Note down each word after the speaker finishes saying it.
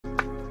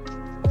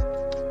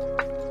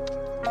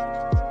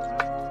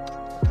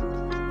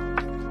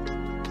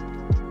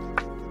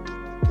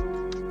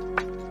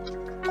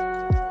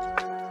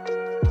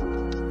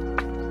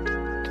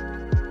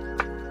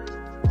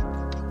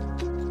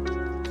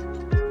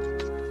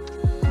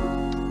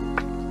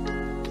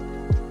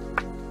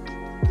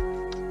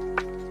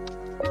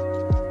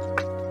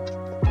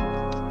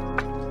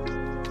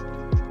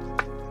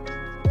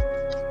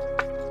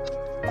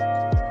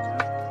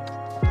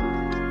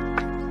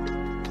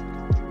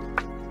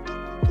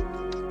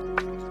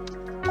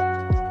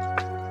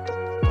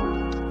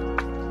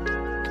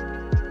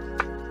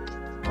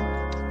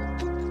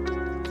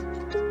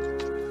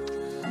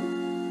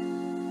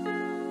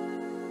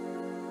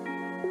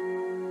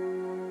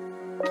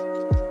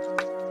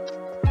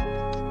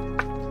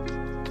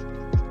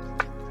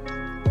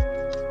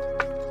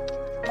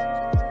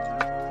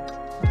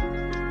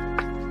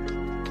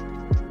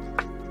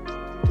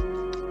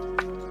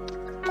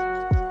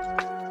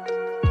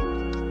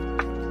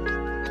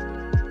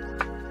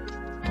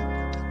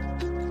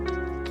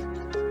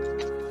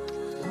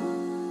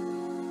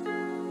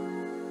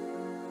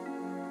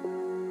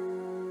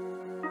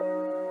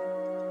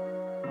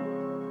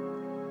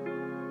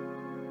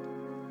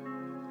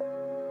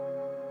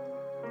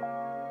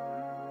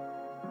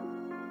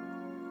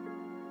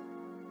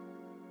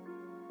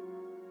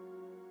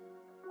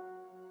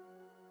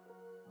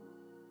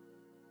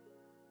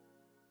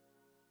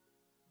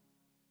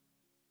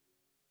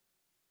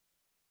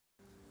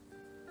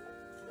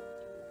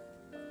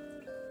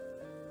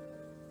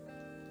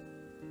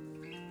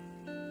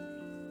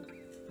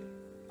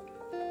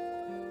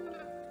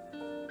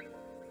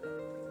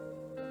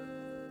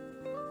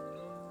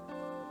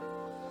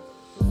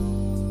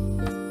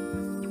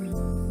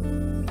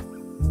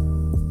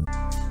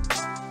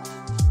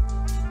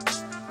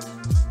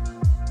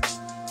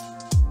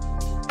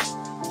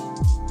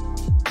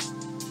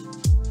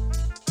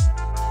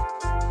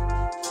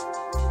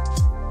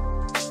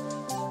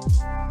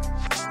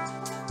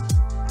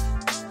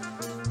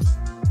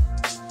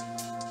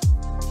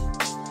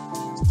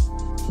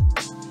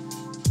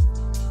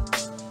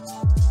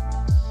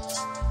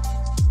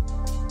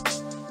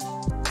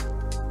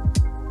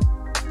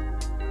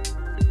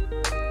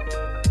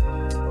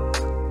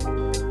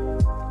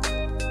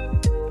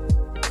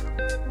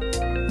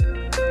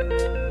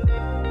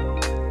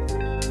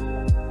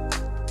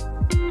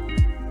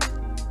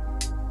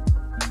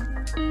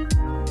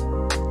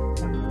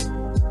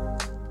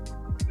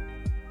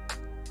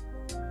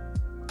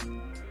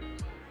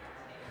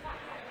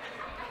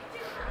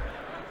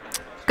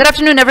Good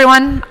afternoon,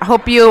 everyone. I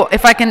hope you,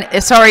 if I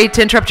can, sorry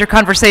to interrupt your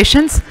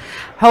conversations.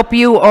 Hope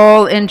you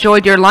all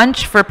enjoyed your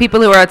lunch. For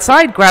people who are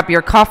outside, grab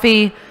your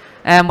coffee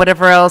and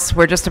whatever else.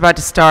 We're just about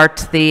to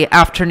start the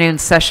afternoon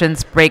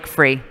sessions break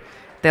free.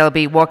 They'll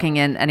be walking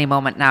in any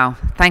moment now.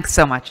 Thanks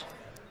so much.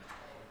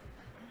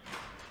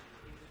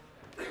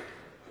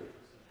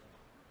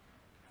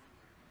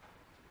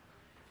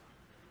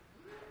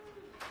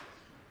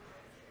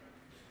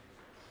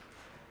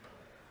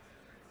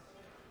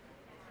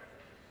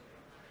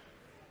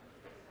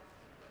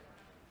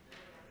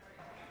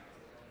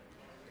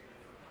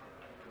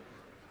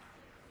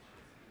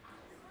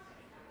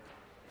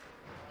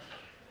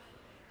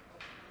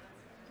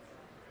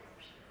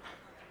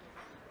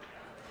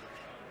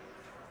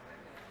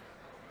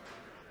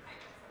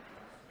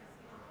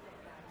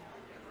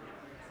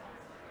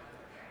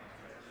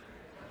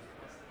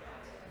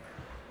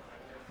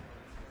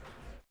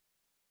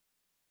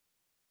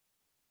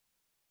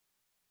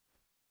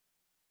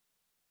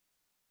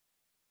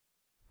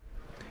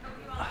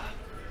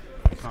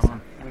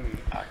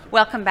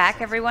 Welcome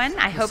back, everyone.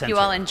 I hope you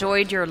all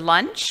enjoyed your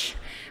lunch.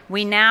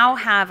 We now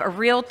have a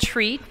real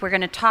treat. We're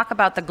going to talk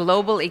about the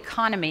global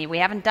economy. We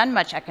haven't done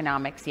much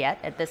economics yet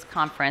at this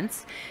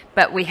conference,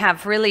 but we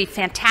have really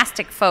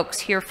fantastic folks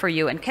here for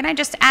you. And can I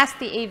just ask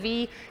the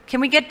AV,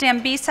 can we get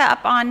Dambisa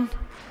up on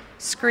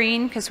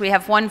screen? Because we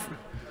have one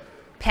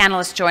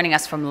panelist joining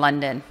us from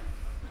London.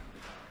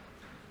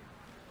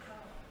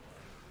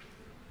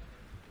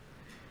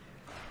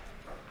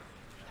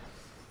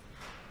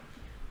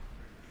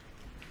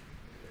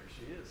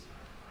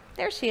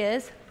 There she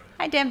is.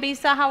 Hi,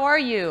 Dambisa. How are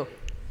you?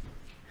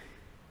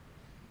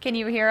 Can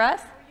you hear us?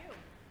 How are you?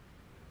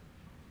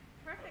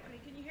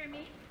 Perfectly. Can you hear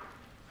me?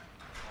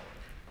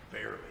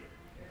 Barely.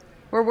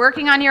 We're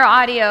working on your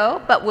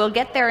audio, but we'll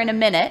get there in a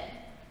minute.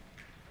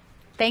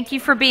 Thank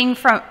you for being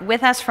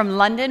with us from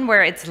London,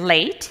 where it's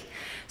late.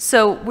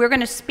 So we're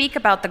going to speak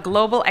about the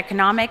global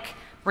economic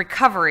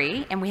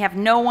recovery, and we have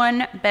no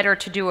one better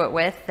to do it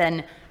with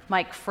than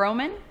Mike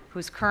Froman,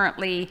 who's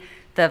currently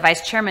the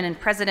Vice Chairman and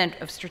President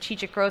of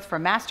Strategic Growth for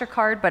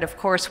MasterCard, but of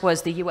course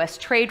was the US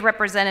Trade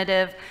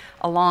Representative,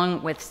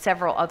 along with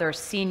several other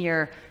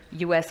senior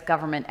US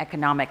government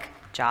economic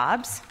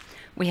jobs.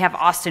 We have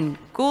Austan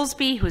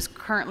Goolsbee, who's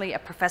currently a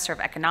professor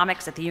of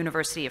economics at the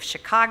University of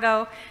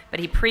Chicago, but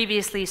he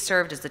previously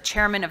served as the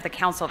chairman of the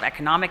Council of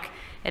Economic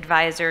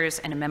Advisors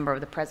and a member of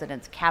the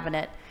President's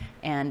Cabinet,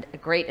 and a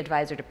great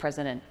advisor to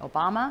President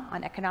Obama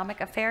on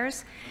economic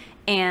affairs.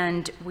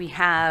 And we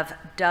have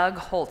Doug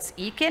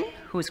Holtz-Eakin,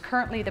 who's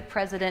currently the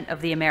president of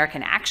the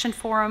American Action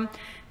Forum,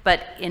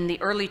 but in the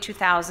early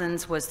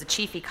 2000s was the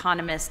chief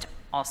economist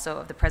also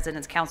of the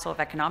President's Council of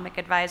Economic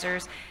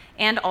Advisors,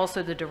 and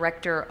also the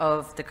director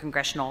of the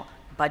Congressional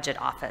Budget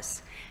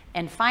Office.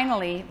 And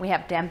finally, we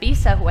have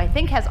Dambisa, who I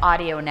think has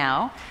audio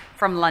now,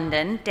 from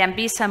London.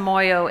 Dambisa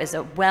Moyo is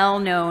a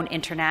well-known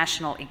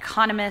international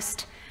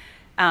economist,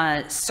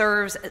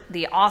 serves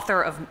the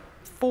author of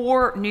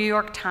 4 New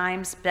York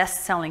Times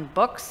best-selling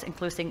books,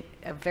 including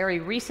a very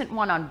recent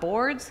one on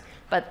boards,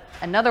 but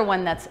another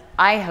one that's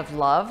I have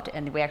loved,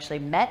 and we actually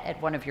met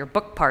at one of your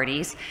book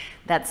parties.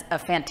 That's a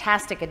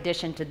fantastic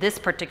addition to this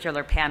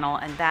particular panel,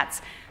 and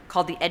that's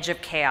called The Edge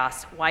of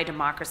Chaos: Why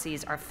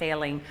Democracies Are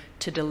Failing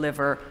to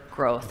Deliver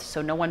Growth.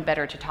 So no one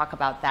better to talk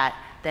about that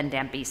than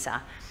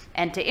Dambisa.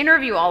 And to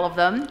interview all of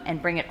them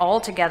and bring it all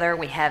together,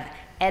 we have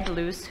Ed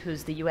Luce,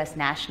 who's the US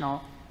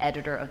National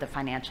Editor of the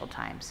Financial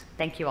Times.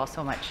 Thank you all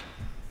so much.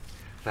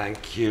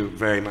 Thank you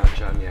very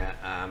much, Anya.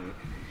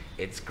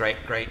 It's great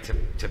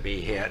to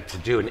be here to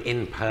do an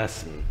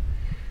in-person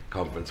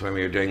conference. When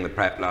we were doing the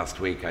prep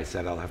last week, I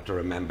said I'll have to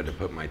remember to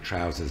put my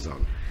trousers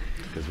on,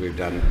 because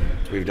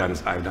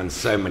I've done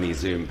so many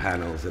Zoom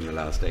panels in the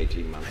last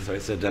 18 months. So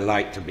it's a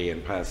delight to be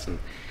in person.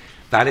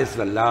 That is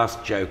the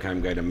last joke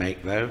I'm going to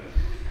make, though,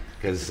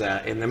 because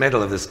in the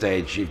middle of the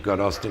stage you've got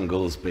Austan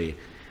Goolsbee,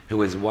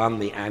 who has won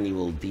the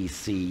annual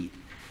DC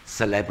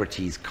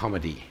Celebrities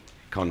Comedy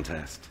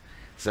Contest.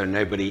 So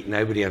nobody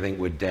I think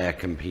would dare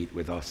compete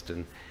with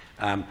Austan.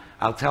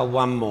 I'll tell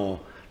one more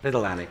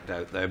little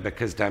anecdote, though,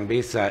 because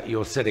Dambisa,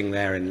 you're sitting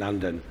there in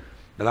London.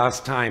 The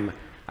last time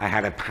I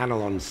had a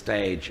panel on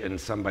stage and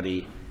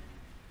somebody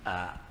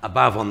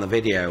above on the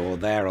video or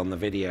there on the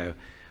video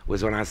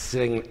was when I was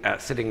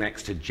sitting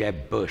next to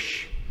Jeb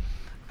Bush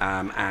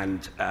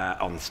and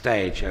on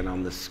stage, and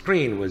on the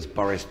screen was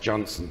Boris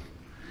Johnson.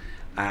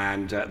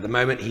 And the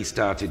moment he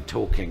started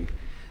talking,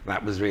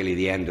 that was really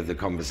the end of the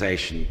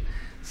conversation.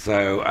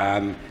 So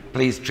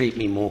please treat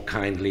me more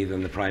kindly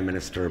than the Prime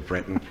Minister of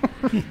Britain.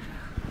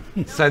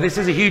 So this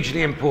is a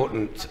hugely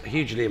important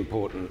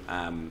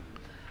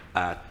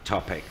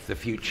topic: the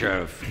future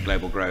of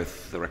global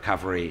growth, the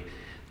recovery,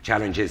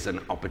 challenges and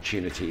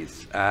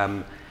opportunities.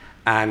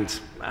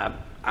 Anya's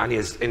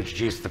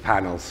introduced the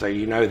panel, so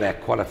you know they're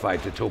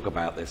qualified to talk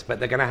about this, but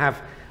they're going to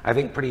have, I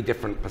think, pretty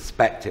different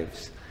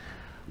perspectives.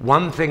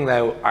 One thing,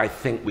 though, I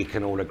think we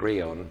can all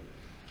agree on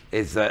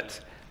is that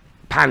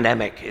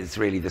pandemic is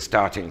really the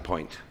starting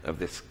point of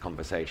this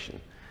conversation.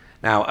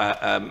 Now,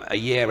 a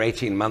year,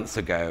 18 months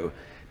ago,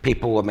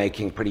 people were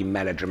making pretty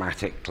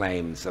melodramatic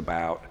claims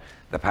about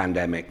the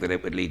pandemic, that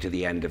it would lead to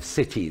the end of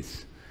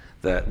cities,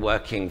 that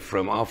working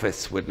from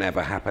office would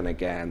never happen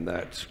again,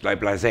 that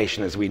globalization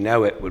as we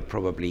know it would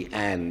probably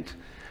end.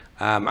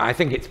 I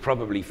think it's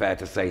probably fair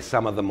to say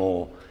some of the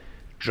more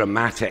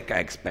dramatic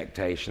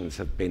expectations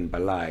have been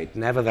belied.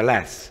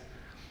 Nevertheless,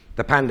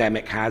 the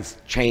pandemic has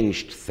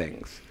changed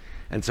things.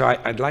 And so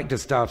I'd like to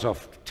start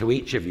off to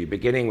each of you,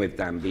 beginning with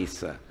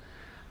Dambisa,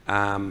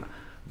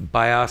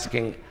 by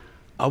asking,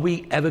 are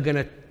we ever going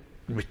to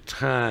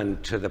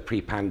return to the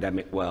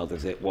pre-pandemic world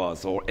as it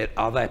was? Or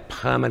are there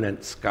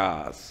permanent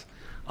scars?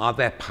 Are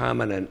there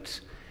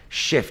permanent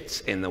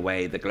shifts in the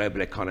way the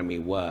global economy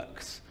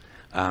works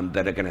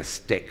that are going to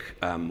stick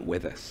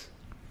with us?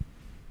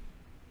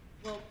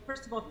 Well,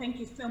 first of all, thank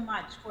you so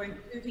much for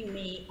including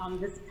me on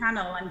this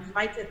panel. I'm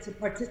delighted to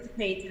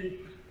participate, and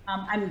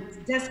I'm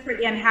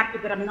desperately unhappy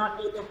that I'm not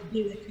able to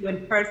be with you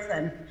in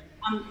person.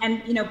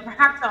 And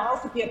perhaps I'll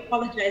also be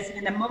apologizing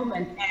in a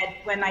moment, Ed,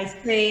 when I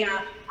say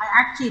I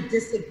actually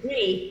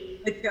disagree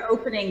with your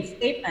opening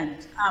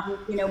statement.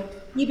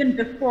 Even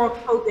before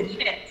COVID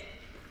hit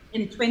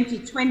in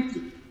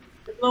 2020,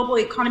 the global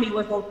economy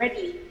was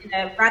already in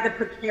a rather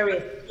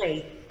precarious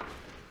place.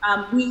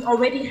 We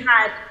already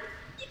had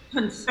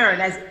concern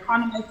as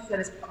economists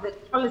and as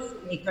public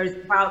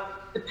policymakers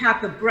about the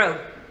path of growth.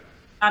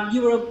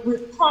 You will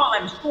recall,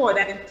 I'm sure,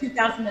 that in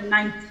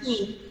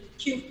 2019,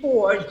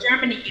 Q4,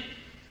 Germany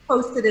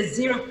posted a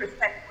 0%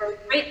 growth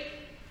rate.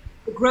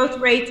 The growth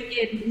rate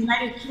in the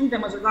United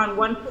Kingdom was around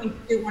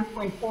 1.2,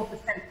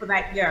 1.4% for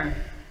that year.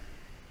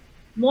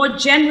 More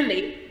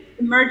generally,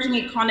 emerging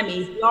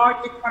economies,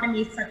 large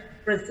economies such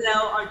as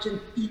Brazil,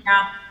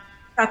 Argentina,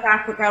 South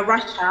Africa,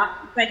 Russia,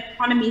 but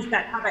economies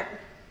that have at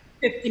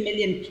 50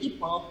 million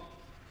people,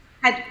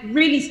 had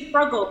really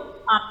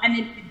struggled and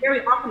it very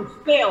often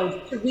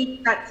failed to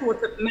reach that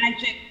sort of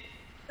magic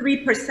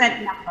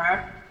 3%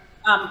 number,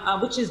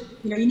 which is,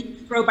 you need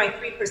to grow by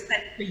 3%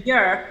 per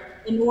year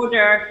in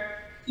order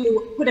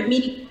to put a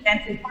meaningful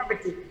dent in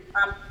poverty.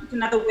 Put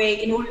another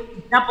way, in order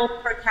to double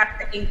per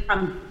capita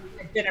income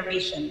in a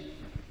generation.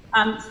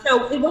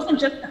 So it wasn't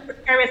just a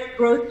precarious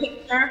growth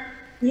picture.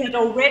 We had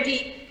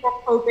already,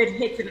 before COVID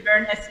hit in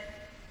earnest,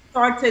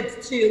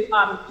 started to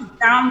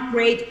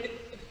downgrade the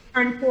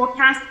return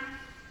forecast.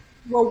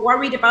 We were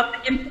worried about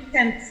the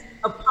impotence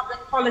of public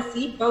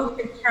policy, both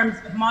in terms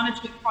of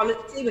monetary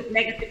policy with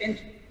negative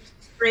interest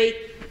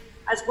rates,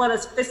 as well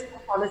as fiscal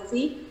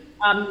policy.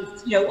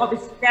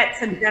 Obviously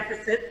debts and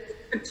deficits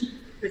continue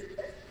to persist.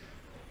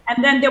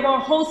 And then there were a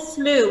whole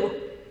slew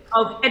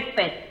of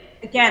headwinds.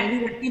 Again,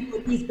 we were dealing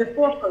with these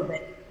before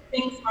COVID.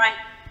 Things like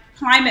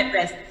climate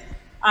risks,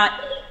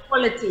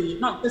 inequality,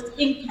 not just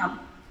income,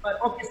 but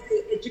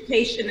obviously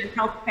education and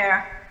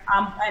healthcare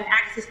and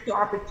access to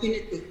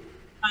opportunity.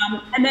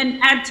 And then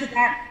add to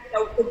that,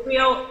 the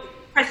real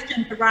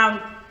questions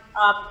around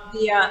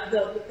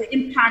the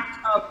impact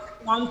of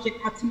technology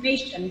and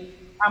automation,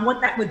 what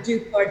that would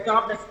do for a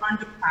jobless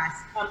underclass.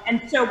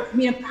 And so,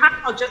 perhaps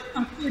I'll just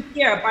conclude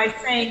here by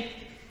saying,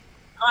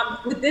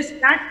 with this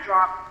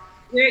backdrop,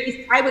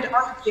 I would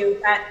argue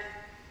that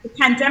the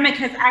pandemic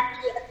has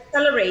actually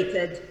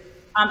accelerated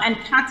and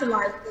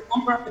catalyzed a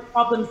number of the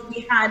problems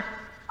we had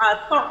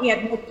thought we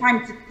had more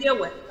time to deal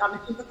with.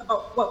 If you look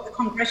about what the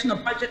Congressional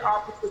Budget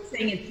Office was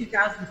saying in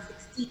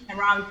 2016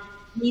 around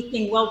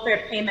meeting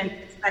welfare payments,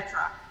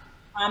 etc.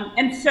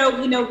 And so,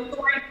 do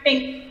I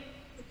think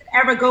we could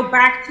ever go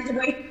back to the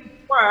way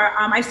things were?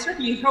 I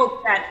certainly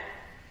hope that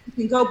we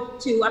can go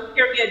to a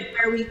period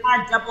where we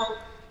had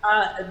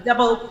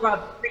double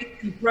rate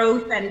in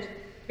growth and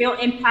real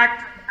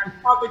impact on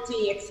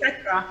poverty,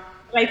 etc.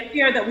 But I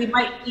fear that we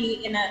might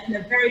be in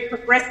a very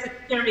progressive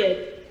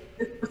period,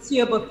 the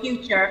foreseeable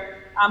future,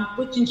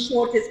 which in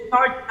short is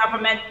large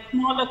government,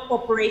 smaller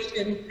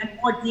corporations, and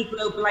more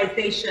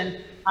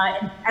deglobalization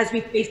as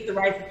we face the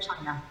rise of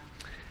China.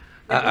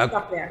 Let me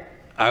stop there.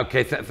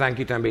 Okay, thank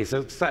you,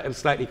 Dambisa. So a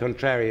slightly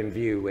contrarian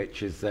view,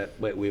 which is that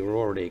we were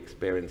already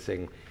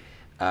experiencing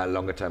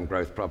longer-term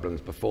growth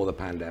problems before the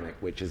pandemic,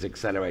 which has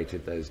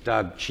accelerated those.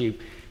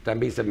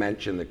 Dambisa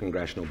mentioned the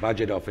Congressional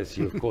Budget Office.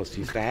 You, of course,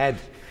 used to head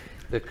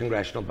the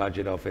Congressional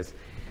Budget Office.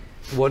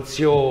 What's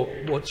your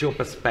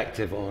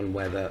perspective on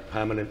whether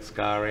permanent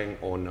scarring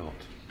or not?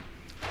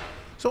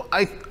 So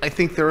I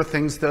think there are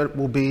things that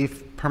will be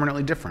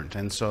permanently different.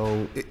 And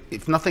so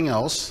if nothing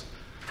else,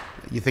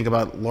 you think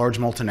about large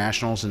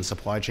multinationals and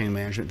supply chain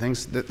management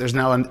things, there's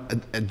now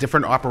a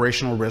different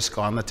operational risk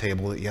on the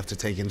table that you have to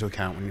take into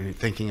account when you're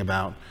thinking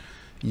about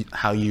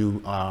how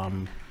you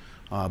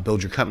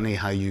build your company,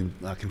 how you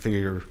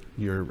configure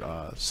your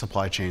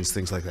supply chains,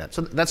 things like that.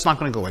 So that's not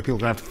going to go away. People are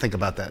going to have to think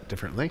about that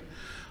differently.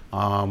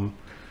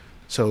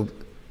 So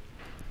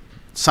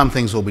some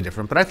things will be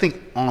different, but I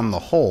think on the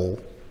whole,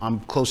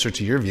 I'm closer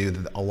to your view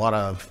that a lot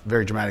of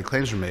very dramatic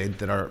claims are made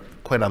that are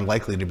quite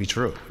unlikely to be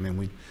true. I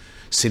mean,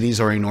 cities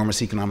are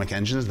enormous economic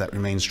engines. That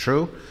remains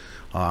true.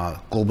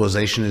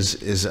 Globalization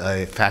is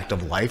a fact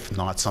of life,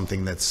 not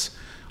something that's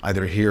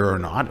either here or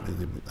not.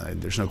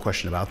 There's no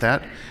question about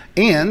that.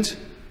 And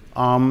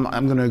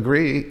I'm going to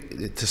agree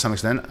to some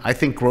extent. I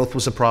think growth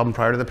was a problem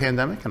prior to the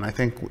pandemic, and I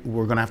think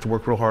we're going to have to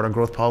work real hard on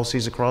growth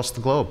policies across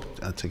the globe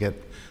to get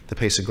the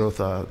pace of growth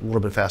a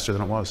little bit faster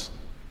than it was.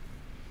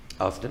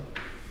 Austan?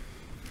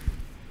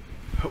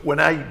 When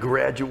I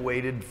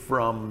graduated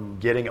from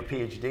getting a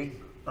PhD,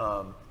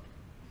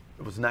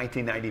 it was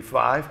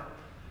 1995.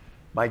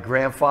 My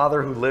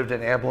grandfather, who lived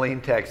in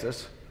Abilene,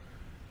 Texas,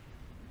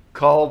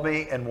 called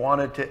me and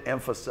wanted to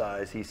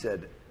emphasize, he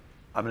said,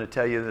 I'm going to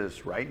tell you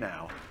this right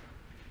now,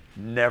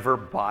 never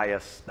buy a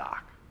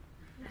stock.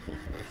 He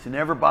said,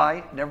 never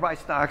buy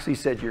stocks. He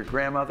said, your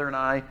grandmother and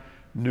I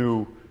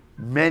knew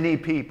many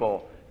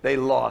people, they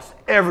lost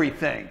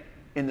everything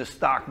in the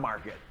stock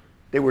market.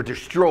 They were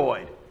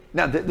destroyed.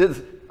 Now,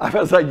 I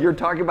was like, you're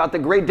talking about the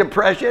Great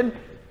Depression,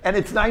 and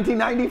it's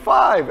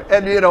 1995.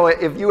 And, you know,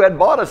 if you had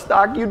bought a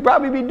stock, you'd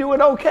probably be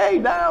doing okay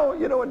now,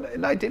 you know, in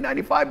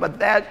 1995. But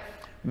that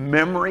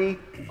memory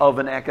of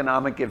an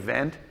economic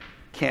event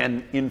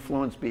can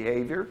influence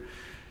behavior.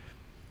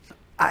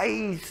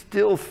 I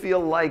still feel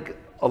like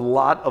a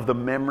lot of the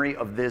memory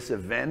of this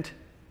event,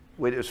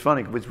 it was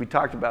funny because we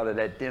talked about it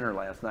at dinner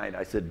last night.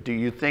 I said, do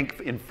you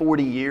think in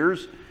 40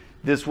 years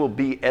this will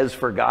be as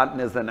forgotten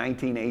as the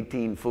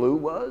 1918 flu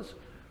was?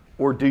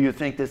 Or do you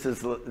think this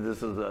is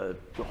a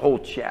whole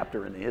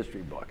chapter in the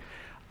history book?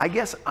 I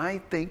guess I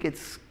think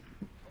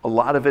a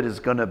lot of it is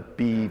going to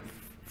be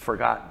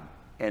forgotten,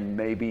 and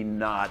maybe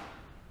not,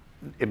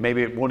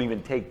 maybe it won't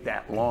even take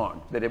that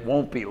long, that it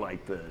won't be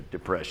like the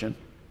Depression.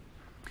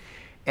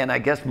 And I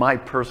guess my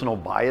personal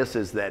bias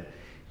is that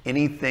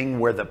anything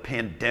where the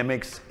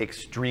pandemic's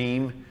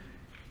extreme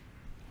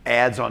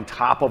adds on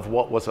top of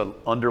what was an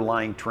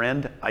underlying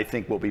trend, I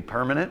think will be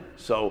permanent.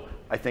 So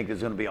I think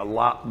there's going to be a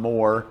lot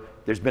more.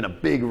 There's been a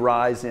big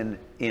rise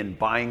in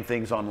buying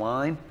things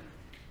online.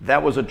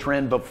 That was a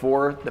trend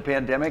before the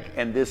pandemic,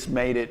 and this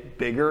made it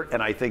bigger,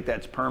 and I think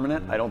that's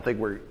permanent. I don't think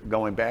we're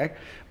going back.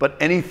 But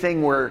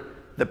anything where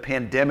the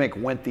pandemic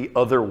went the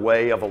other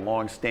way of a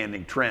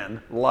long-standing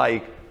trend,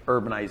 like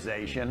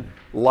urbanization,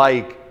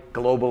 like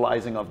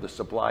globalizing of the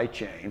supply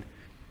chain,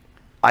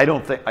 I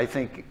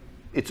think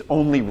it's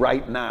only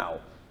right now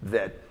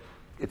that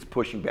it's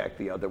pushing back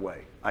the other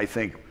way. I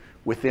think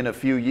within a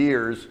few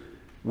years,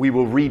 we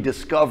will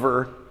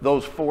rediscover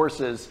those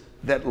forces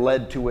that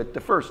led to it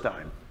the first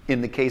time.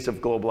 In the case of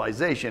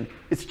globalization,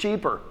 it's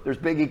cheaper. There's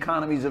big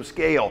economies of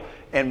scale.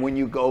 And when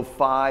you go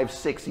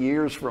 5-6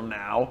 years from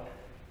now,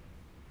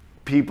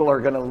 people are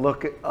going to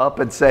look up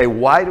and say,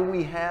 why do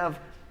we have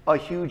a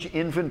huge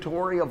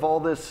inventory of all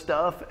this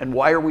stuff? And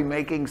why are we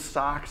making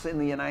socks in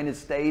the United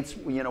States,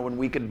 you know, when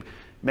we could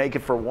make it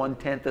for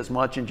 1/10 as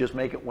much and just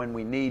make it when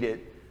we need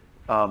it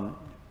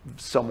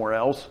somewhere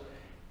else?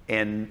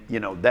 And, you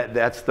know,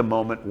 that's the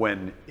moment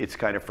when it's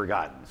kind of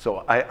forgotten.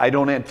 So I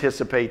don't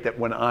anticipate that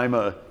when I'm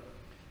a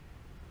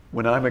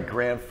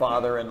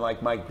grandfather and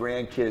like my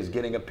grandkids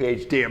getting a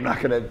PhD, I'm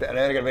not gonna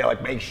be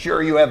like, make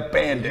sure you have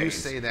Band-Aids. You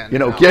say that. You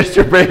know, get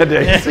your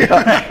Band-Aids.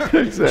 Yeah.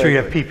 Make sure you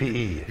have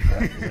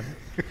PPE.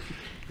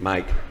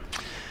 Mike.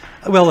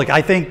 Well, look,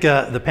 I think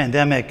the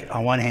pandemic,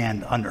 on one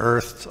hand,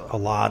 unearthed a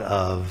lot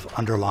of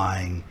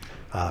underlying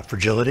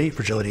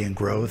fragility in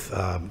growth,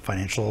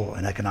 financial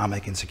and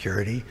economic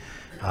insecurity,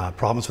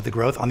 problems with the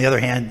growth. On the other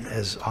hand,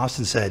 as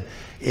Austan said,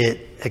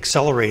 it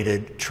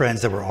accelerated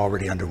trends that were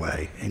already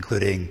underway,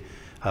 including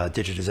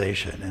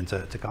digitization. And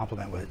to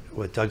complement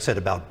what Doug said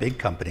about big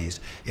companies,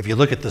 if you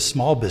look at the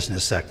small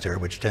business sector,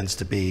 which tends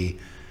to be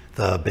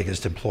the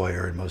biggest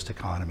employer in most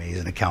economies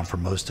and account for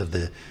most of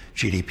the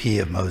GDP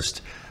of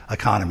most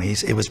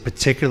economies, it was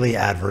particularly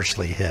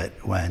adversely hit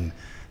when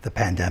the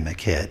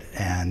pandemic hit.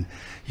 And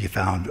you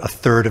found a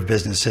third of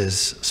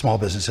businesses, small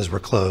businesses,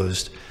 were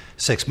closed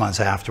 6 months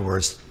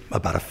afterwards,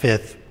 about a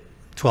fifth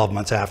 12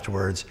 months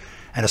afterwards.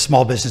 And a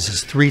small business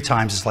is 3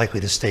 times as likely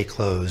to stay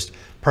closed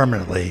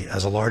permanently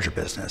as a larger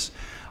business.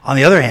 On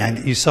the other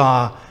hand, you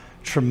saw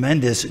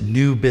tremendous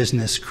new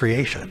business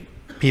creation.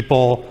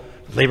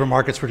 Labor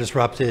markets were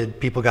disrupted,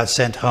 people got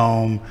sent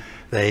home,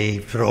 they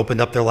sort of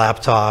opened up their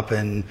laptop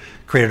and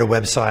created a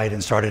website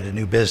and started a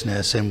new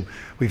business. And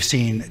we've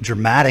seen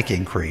dramatic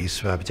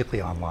increase,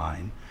 particularly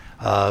online,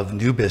 of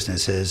new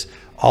businesses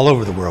all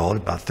over the world,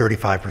 about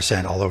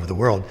 35% all over the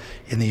world.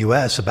 In the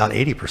US, about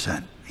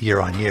 80%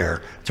 year on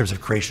year in terms of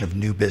creation of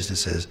new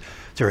businesses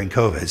during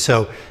COVID.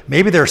 So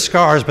maybe there are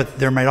scars, but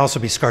there might also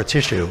be scar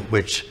tissue,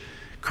 which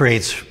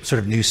creates sort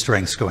of new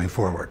strengths going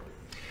forward.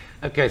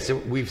 Okay, so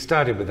we've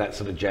started with that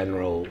sort of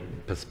general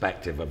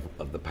perspective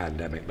of the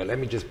pandemic, but let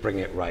me just bring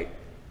it right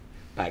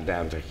back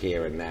down to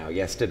here and now.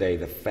 Yesterday,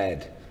 the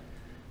Fed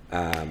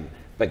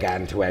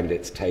began to end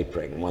its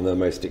tapering. One of the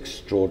most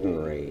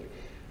extraordinary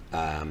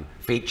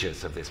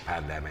features of this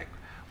pandemic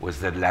was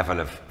the level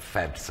of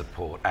Fed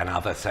support and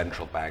other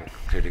central banks,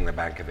 including the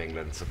Bank of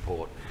England,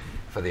 support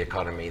for the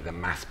economy, the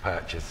mass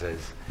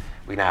purchases.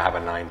 We now have a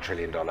 $9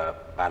 trillion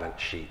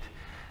balance sheet.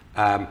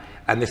 And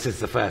this is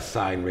the first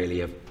sign,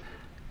 really, of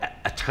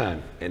a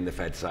turn in the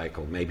Fed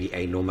cycle, maybe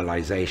a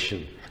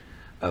normalization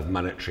of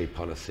monetary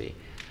policy.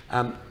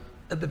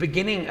 At the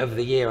beginning of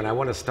the year, and I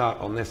want to start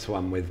on this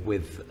one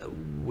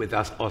with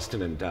us,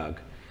 Austan and Doug.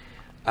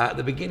 At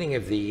the beginning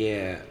of the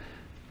year,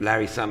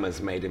 Larry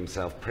Summers made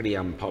himself pretty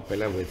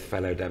unpopular with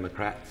fellow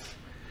Democrats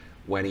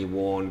when he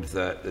warned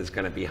that there's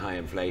going to be high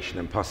inflation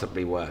and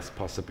possibly worse,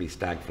 possibly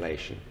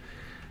stagflation.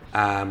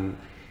 8-9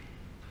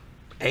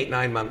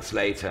 months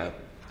later,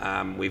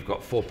 we've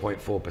got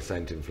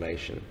 4.4%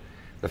 inflation.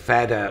 The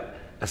Fed are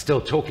still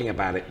talking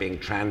about it being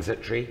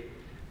transitory,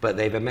 but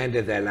they've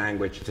amended their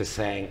language to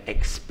saying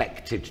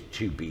expected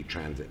to be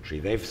transitory.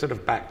 They've sort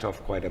of backed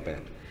off quite a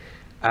bit.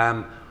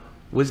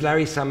 Was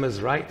Larry Summers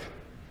right?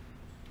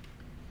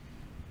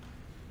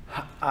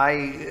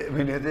 I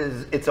mean,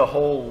 it's a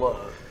whole,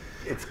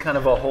 it's kind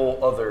of a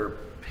whole other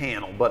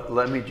panel, but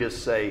let me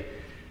just say,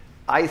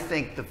 I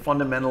think that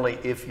fundamentally,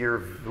 if your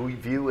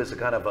view is a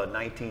kind of a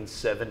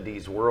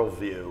 1970s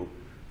worldview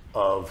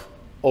of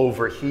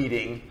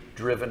overheating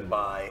driven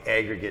by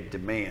aggregate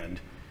demand,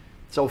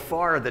 so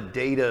far the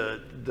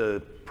data,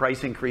 the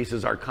price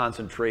increases are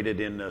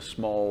concentrated in a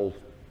small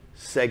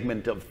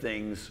segment of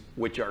things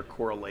which are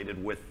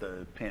correlated with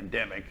the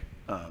pandemic.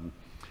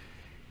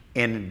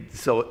 And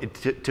so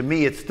to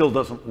me, it still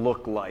doesn't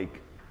look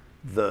like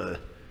the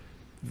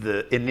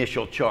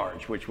initial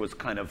charge, which was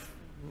kind of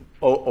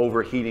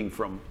overheating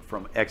from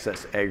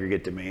excess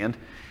aggregate demand.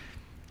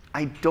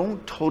 I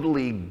don't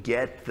totally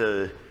get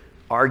the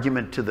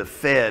argument to the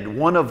Fed.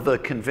 One of the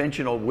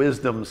conventional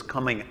wisdoms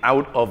coming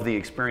out of the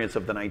experience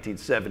of the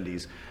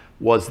 1970s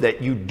was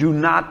that you do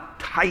not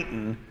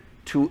tighten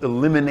to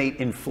eliminate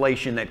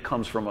inflation that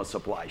comes from a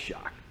supply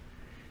shock.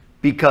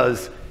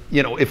 Because,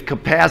 you know, if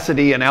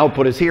capacity and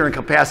output is here and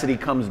capacity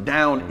comes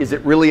down, is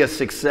it really a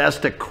success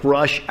to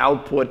crush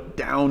output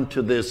down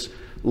to this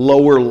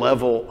lower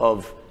level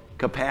of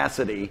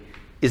capacity?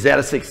 Is that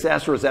a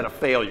success or is that a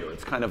failure?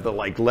 It's kind of the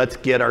like, let's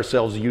get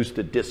ourselves used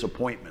to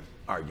disappointment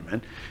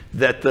argument.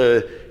 That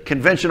the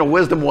conventional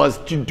wisdom was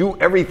to do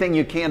everything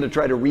you can to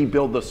try to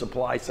rebuild the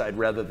supply side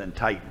rather than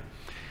tighten.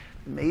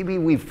 Maybe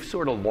we've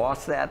sort of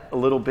lost that a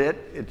little bit.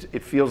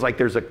 It feels like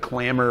there's a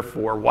clamor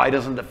for why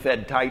doesn't the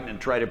Fed tighten and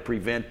try to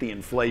prevent the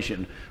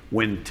inflation,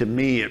 when to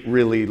me it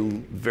really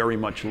very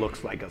much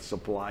looks like a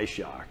supply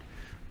shock.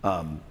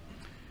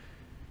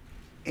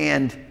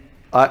 And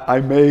I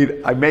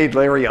made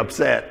Larry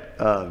upset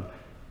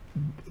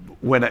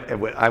when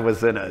I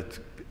was in a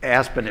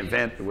Aspen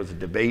event. There was a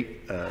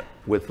debate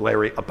with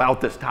Larry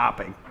about this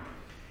topic,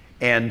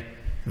 and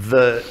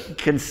the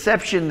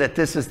conception that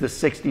this is the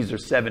 60s or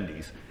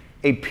 70s,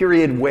 a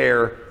period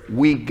where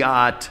we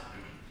got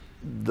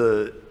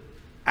the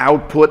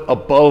output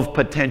above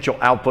potential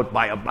output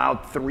by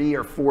about 3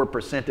 or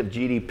 4% of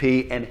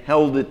GDP and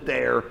held it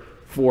there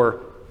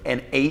for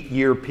an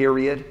 8-year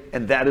period,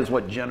 and that is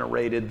what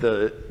generated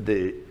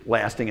the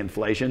lasting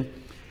inflation.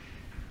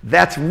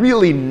 That's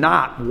really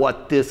not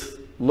what this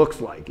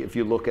looks like if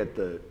you look at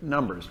the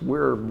numbers.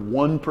 We're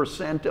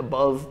 1%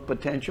 above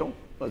potential,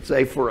 let's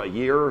say, for a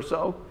year or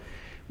so,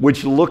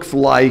 which looks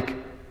like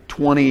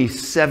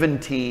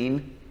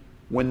 2017,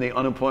 when the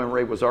unemployment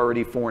rate was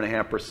already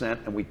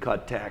 4.5% and we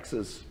cut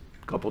taxes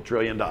a couple $1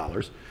 trillion.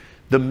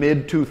 The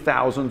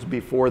mid-2000s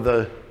before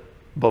the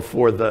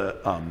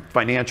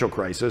financial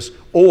crisis,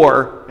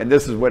 or, and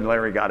this is when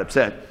Larry got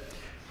upset,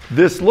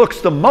 this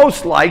looks the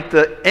most like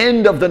the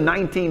end of the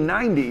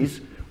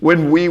 1990s,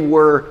 when we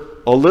were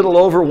a little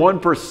over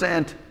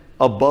 1%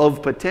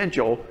 above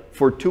potential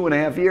for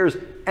 2.5 years,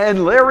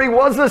 and Larry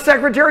was the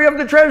Secretary of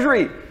the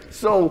Treasury.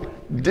 So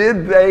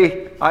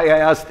I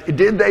asked,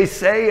 did they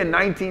say in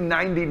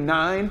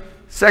 1999,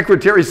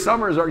 Secretary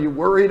Summers, are you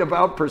worried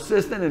about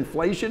persistent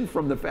inflation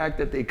from the fact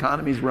that the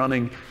economy's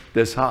running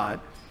this hot?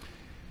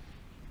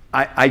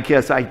 I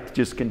guess I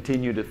just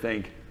continue to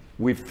think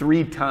we've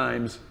 3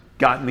 times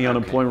gotten the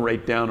unemployment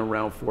rate down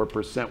around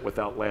 4%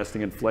 without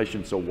lasting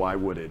inflation, so why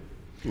would it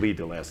lead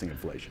to lasting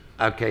inflation?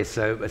 Okay,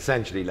 so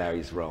essentially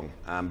Larry's wrong.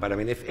 But I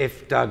mean,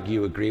 if Doug,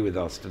 you agree with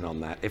Austan on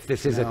that, if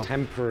this is a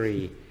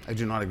temporary... I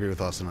do not agree with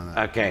Austan on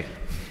that. Okay,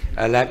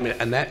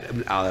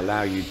 I'll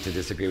allow you to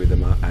disagree with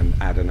them and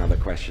add another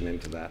question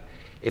into that.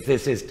 If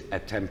this is a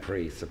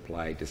temporary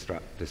supply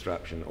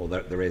disruption, or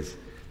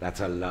that's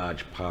a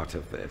large part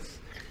of this,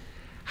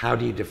 how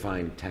do you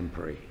define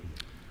temporary?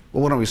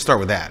 Well, why don't we start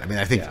with that? I mean,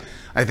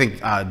 I think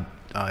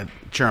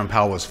Chairman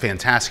Powell was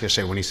fantastic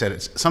yesterday when he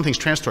said something's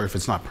transitory if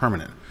it's not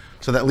permanent.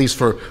 So that leaves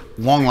for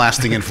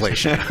long-lasting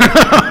inflation.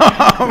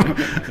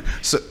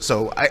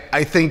 So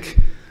I think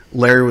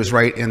Larry was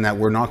right in that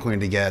we're not going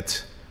to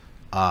get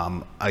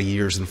a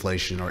year's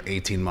inflation or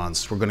 18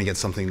 months. We're going to get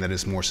something that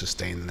is more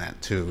sustained than that,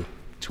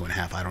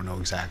 2.5. I don't know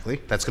exactly.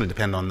 That's going to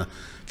depend on the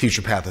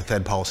future path of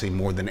Fed policy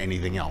more than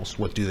anything else.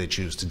 What do they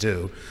choose to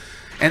do?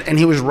 And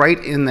he was right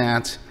in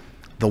that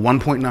the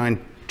 1.9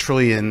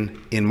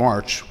 trillion in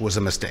March was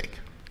a mistake.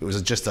 It was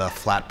just a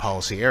flat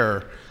policy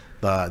error.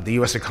 The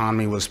U.S.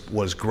 economy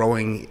was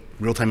growing.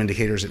 Real-time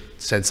indicators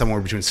said somewhere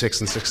between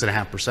 6 and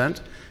 6.5%.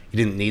 You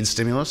didn't need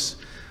stimulus.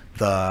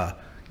 The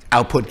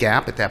output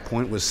gap at that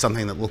point was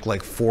something that looked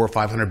like $400 or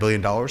 $500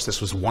 billion. This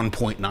was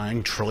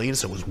 1.9 trillion,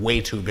 so it was way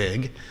too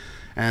big.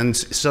 And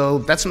so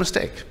that's a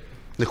mistake.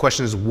 The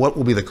question is, what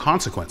will be the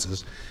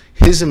consequences?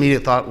 His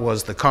immediate thought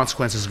was the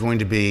consequence is going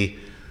to be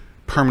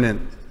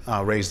permanent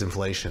raised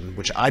inflation,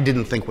 which I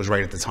didn't think was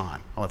right at the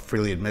time. I'll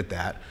freely admit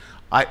that.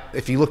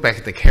 If you look back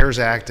at the CARES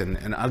Act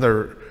and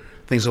other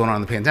things going on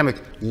in the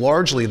pandemic,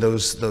 largely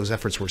those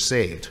efforts were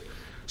saved.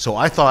 So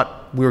I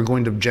thought we were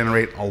going to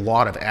generate a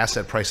lot of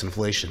asset price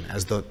inflation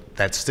as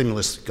that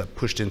stimulus got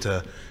pushed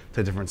into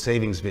different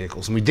savings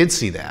vehicles. And we did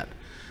see that.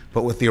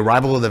 But with the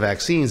arrival of the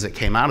vaccines that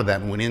came out of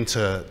that and went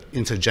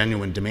into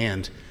genuine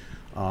demand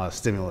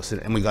stimulus,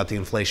 and we got the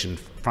inflation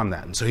from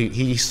that. And so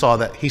he saw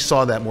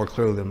that more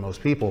clearly than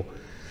most people.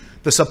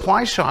 The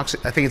supply shocks,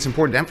 I think it's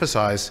important to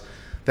emphasize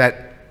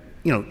that,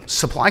 you know,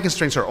 supply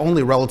constraints are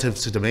only relative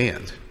to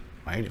demand.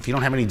 Right? If you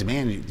don't have any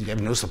demand, you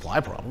have no supply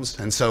problems.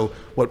 And so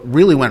what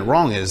really went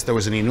wrong is there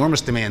was an enormous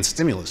demand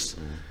stimulus,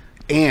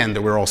 and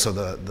there were also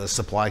the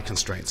supply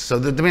constraints. So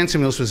the demand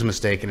stimulus was a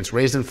mistake, and it's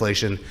raised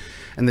inflation.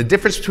 And the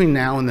difference between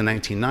now and the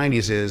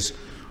 1990s is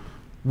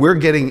we're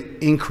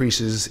getting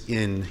increases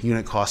in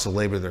unit costs of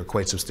labor that are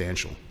quite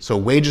substantial. So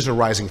wages are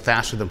rising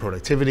faster than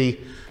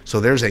productivity. So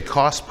there's a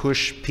cost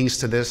push piece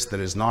to this that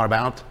is not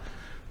about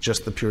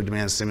just the pure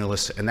demand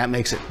stimulus, and that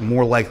makes it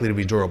more likely to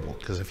be durable.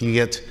 Because if you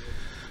get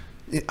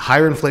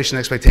higher inflation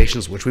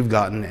expectations, which we've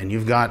gotten, and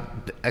you've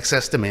got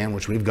excess demand,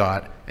 which we've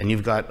got, and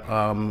you've got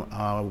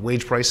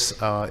wage price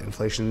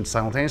inflation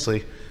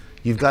simultaneously,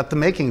 you've got the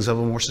makings of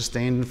a more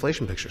sustained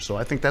inflation picture. So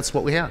I think that's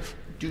what we have.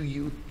 Do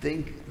you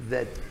think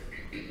that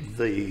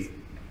the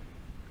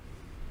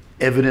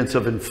evidence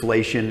of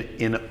inflation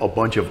in a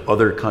bunch of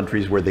other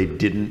countries where they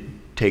didn't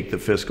take the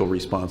fiscal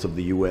response of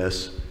the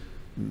U.S.,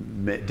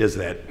 does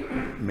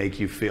that make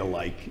you feel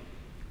like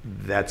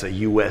that's a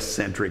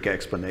U.S.-centric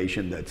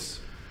explanation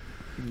that's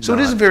So it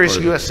is a very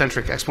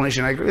U.S.-centric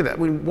explanation. I agree with that.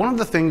 I mean, one of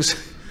the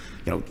things,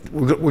 you know,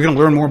 we're going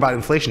to learn more about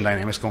inflation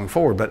dynamics going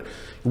forward, but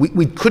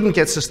we couldn't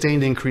get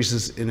sustained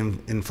increases in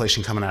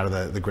inflation coming out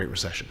of the Great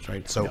Recession,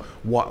 right? So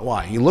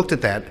why? You looked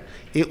at that.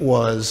 It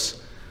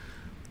was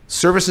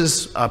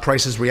services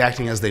prices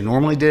reacting as they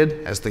normally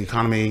did as the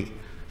economy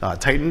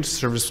tightened.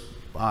 Services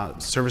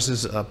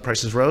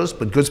prices rose,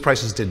 but goods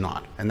prices did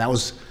not. And that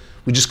was,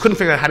 we just couldn't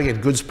figure out how to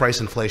get goods price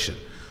inflation.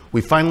 We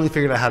finally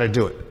figured out how to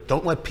do it.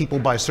 Don't let people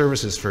buy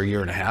services for a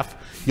year and a half.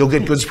 You'll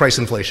get goods price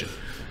inflation.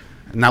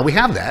 Now we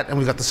have that, and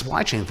we've got the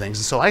supply chain things.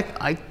 And so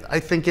I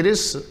think it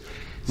is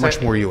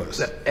much more U.S.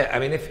 I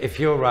mean, if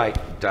you're right,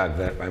 Doug,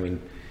 that, I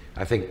mean,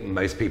 I think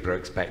most people are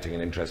expecting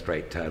an interest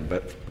rate turn,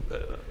 but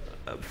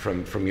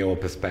from your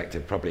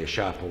perspective, probably a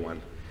sharper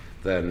one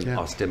than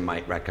Austin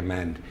might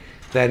recommend.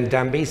 Then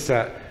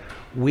Dambisa,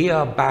 we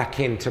are back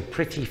into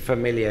pretty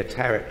familiar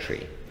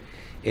territory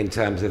in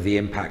terms of the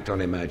impact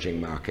on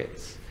emerging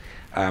markets.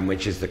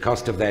 Which is the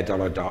cost of their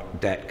dollar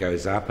debt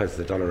goes up as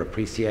the dollar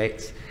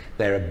appreciates.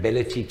 Their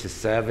ability to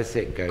service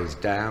it goes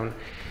down.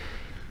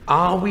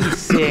 Are we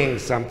seeing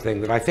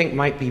something that I think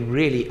might be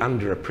really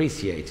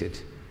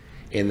underappreciated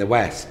in the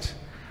West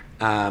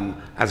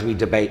as we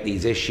debate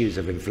these issues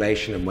of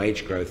inflation and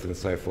wage growth and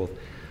so forth?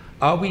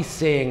 Are we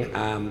seeing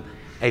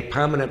a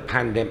permanent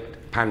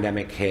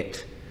pandemic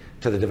hit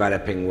to the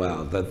developing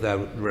world?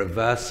 The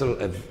reversal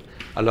of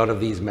a lot of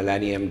these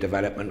Millennium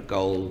Development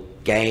Goal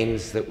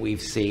gains that we've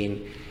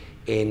seen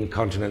in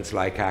continents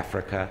like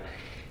Africa.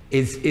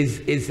 Is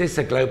this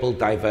a global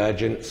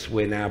divergence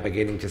we're now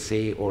beginning to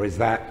see, or is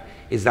that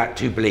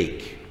too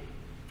bleak?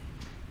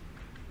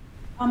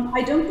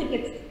 I don't think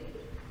it's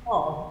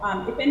all.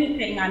 If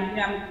anything,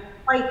 I'm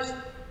quite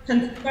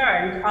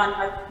concerned on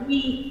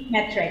three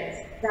metrics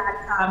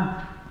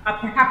that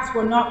perhaps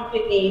were not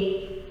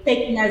really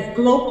taken as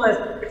global as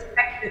the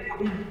perspective that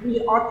we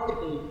really ought to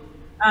be.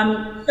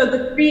 So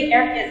the three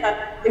areas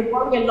that they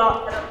worry a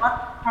lot, that a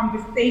lot of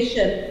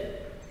conversation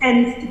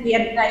tends to be,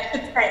 and I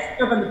should say I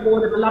serve on the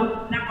board of a number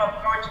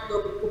of large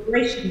global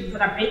corporations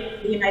that are based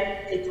in the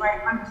United States, so I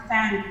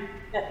understand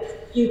that this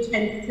view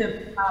tends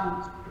to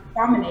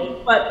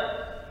dominate,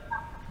 but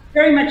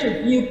very much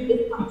a view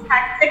based on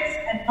tactics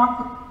and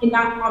not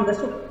enough on the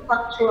sort of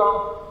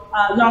structural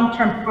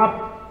long-term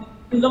problems.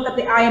 If you look at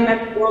the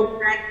IMF World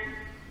Bank,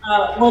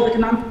 World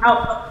Economic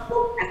Outlook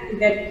forecast in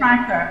their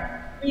tracker,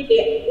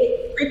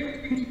 really,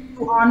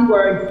 2022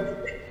 onwards,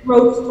 the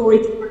growth story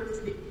starts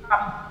to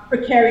become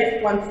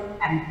precarious once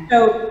again.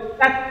 So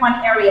that's one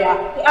area.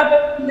 The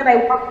other thing that I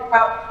worry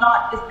about a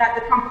lot is that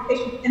the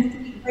conversation tends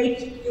to be way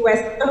too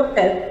U.S.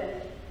 focused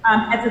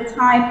at a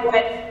time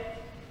when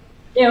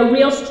there are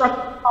real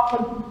structural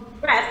problems in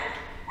the U.S.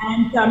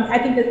 And I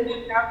think there's no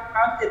doubt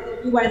about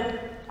it. The U.S.,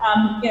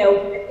 I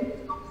think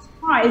it's no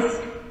surprise,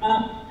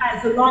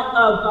 has a lot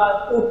of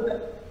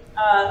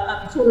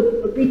sort of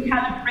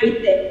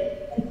recalibrated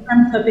in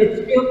terms of its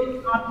real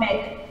economic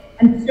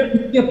and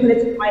certain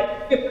geopolitical might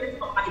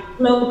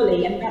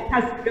globally, and that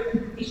has real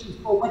implications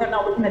for whether or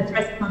not we can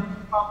address some of the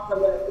problems that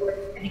we're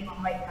depending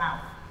on right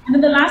now. And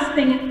then the last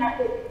thing is that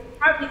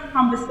part of these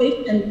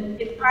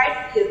conversations, if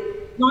I see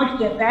is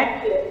largely a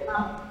vacuum,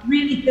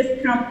 really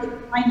discounting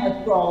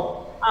China's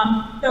role.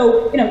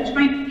 So, China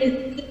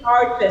is the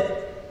largest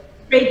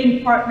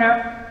trading partner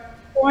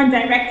foreign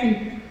direct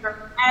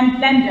investor and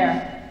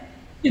lender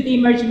to the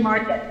emerging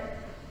market.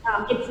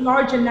 It's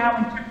larger now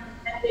in terms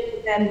of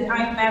lending than the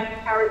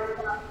IMF, Paris,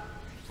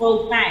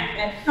 World Bank,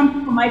 and some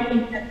people might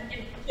think that's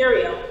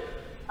immaterial.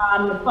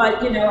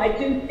 But I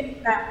do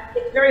think that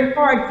it's very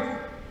hard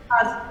to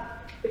discuss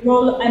the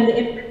role and the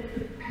impact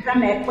of the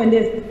pandemic when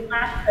there's this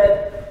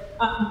massive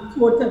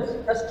sort of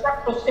a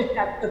structural shift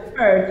that's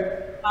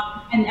occurred,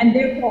 and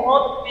therefore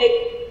all the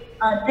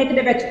big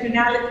negative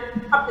externalities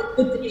and public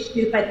goods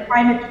issues like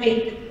climate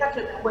change,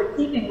 etc., that we're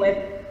dealing with,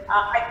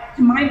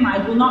 to my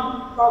mind, will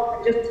not be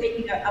solved by just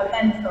taking a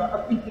lens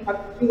of thinking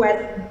about the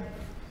U.S. and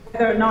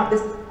whether or not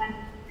this is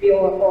temporary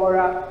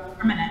or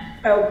permanent.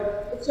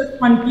 So it's just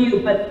one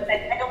view, but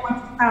I don't want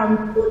to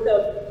sound sort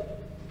of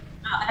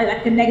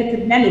like a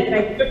negative Nelly, but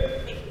I certainly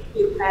think the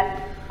view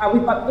that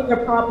we've got bigger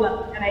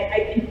problems, and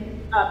I think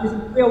there's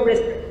a real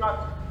risk that it's not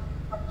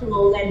a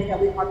structural lens that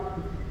we want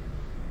to do.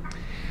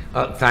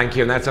 Thank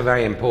you, and that's a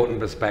very important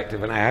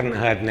perspective, and I hadn't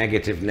heard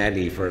negative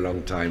Nelly for a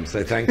long time,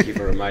 so thank you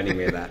for reminding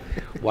me of that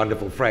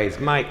wonderful phrase.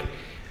 Mike,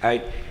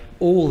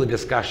 all the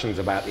discussions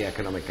about the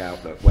economic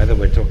outlook, whether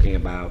we're talking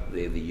about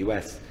the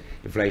US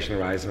inflation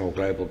horizon or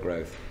global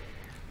growth,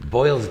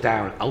 boils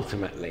down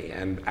ultimately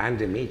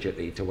and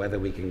immediately to whether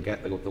we can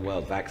get the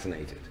world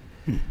vaccinated.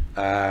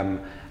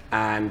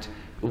 And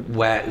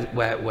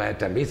where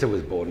Dambisa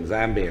was born, in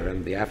Zambia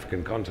and the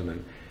African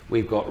continent,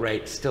 we've got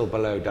rates still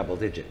below double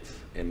digits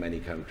in many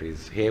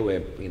countries. Here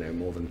we're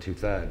more than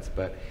 2/3.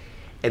 But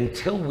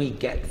until we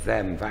get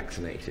them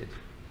vaccinated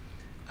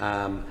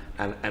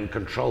and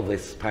control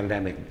this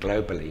pandemic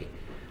globally,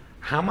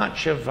 how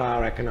much of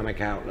our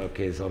economic outlook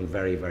is on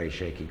very, very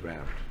shaky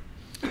ground?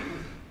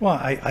 Well,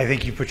 I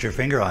think you put your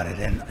finger on it,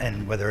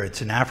 and whether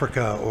it's in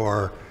Africa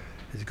or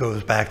it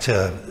goes back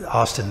to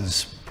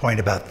Austin's point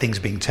about things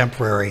being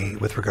temporary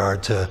with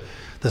regard to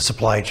the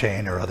supply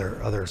chain or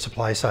other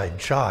supply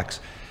side shocks,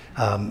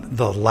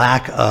 the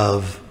lack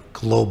of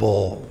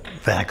global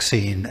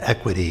vaccine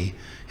equity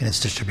in its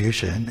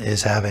distribution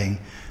is having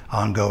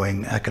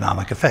ongoing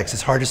economic effects.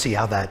 It's hard to see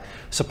how that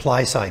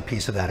supply side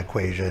piece of that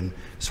equation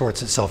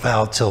sorts itself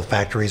out till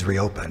factories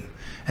reopen.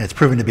 And it's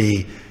proven to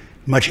be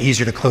much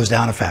easier to close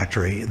down a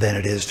factory than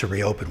it is to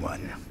reopen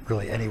one,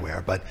 really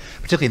anywhere, but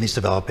particularly in these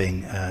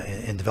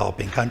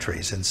developing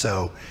countries. And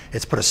so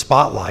it's put a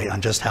spotlight on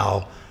just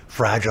how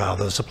fragile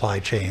those supply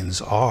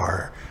chains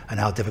are and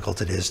how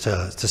difficult it is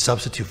to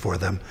substitute for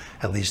them,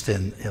 at least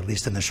in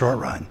the short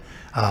run.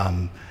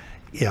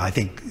 I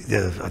think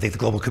the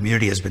global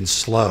community has been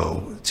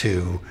slow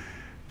to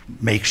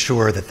make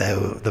sure that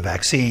the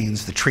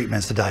vaccines, the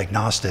treatments, the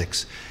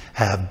diagnostics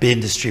have been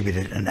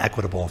distributed in an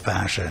equitable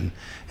fashion.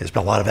 There's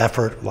been a lot of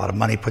effort, a lot of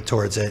money put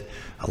towards it,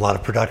 a lot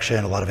of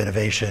production, a lot of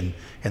innovation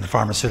in the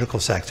pharmaceutical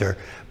sector,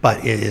 but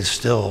it is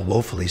still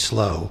woefully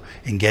slow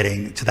in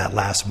getting to that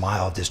last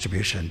mile of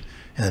distribution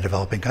in the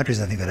developing countries.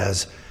 And I think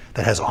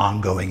that has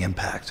ongoing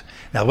impact.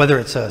 Now, whether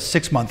it's a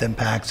 6-month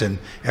impact and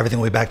everything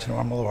will be back to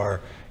normal,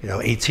 or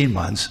 18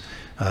 months,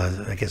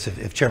 I guess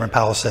if Chairman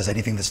Powell says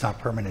anything that's not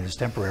permanent is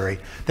temporary,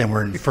 then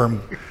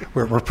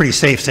we're pretty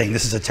safe saying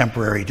this is a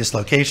temporary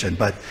dislocation.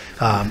 But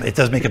it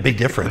does make a big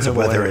difference of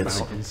whether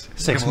it's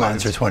 6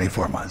 months or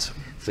 24 months.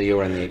 So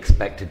you're in the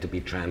expected to be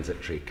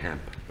transitory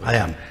camp. I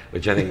am.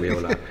 Which I think we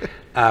all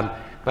are.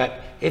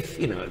 But if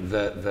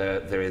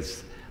there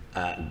is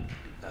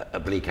a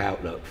bleak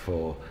outlook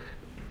for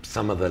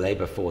some of the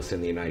labor force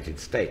in the United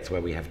States,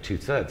 where we have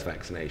 2/3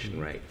 vaccination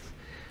rates,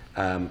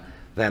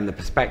 then the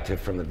perspective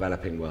from the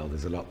developing world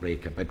is a lot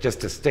bleaker. But just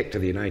to stick to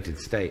the United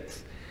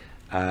States,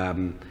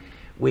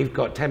 we've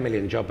got 10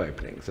 million job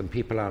openings and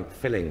people aren't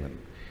filling them.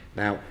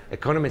 Now,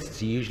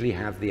 economists usually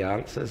have the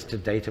answers to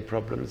data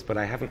problems, but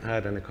I haven't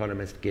heard an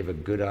economist give a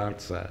good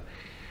answer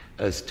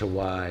as to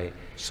why.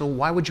 So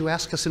why would you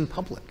ask us in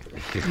public?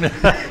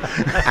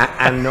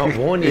 And not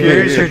warn you.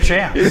 Here's your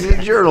chance. He's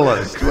a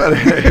journalist. He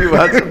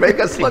wants to make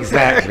us look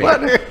exactly.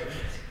 bad.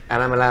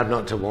 And I'm allowed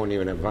not to warn you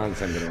in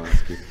advance, I'm going to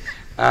ask you.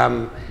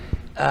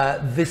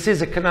 This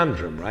is a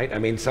conundrum, right? I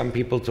mean, some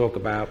people talk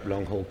about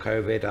long-haul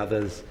COVID,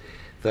 others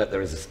that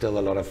there is still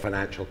a lot of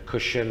financial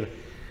cushion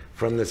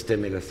from the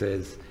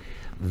stimuluses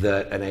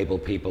that enable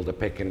people to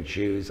pick and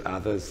choose,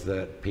 others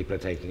that people are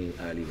taking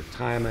early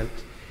retirement.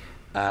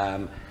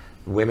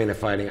 Women are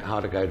finding it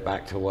hard to go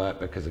back to work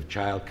because of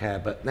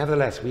childcare, but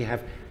nevertheless, we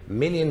have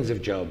millions of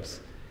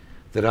jobs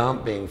that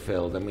aren't being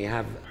filled, and we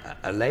have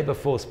a labor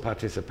force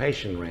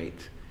participation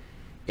rate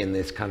in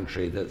this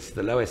country that's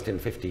the lowest in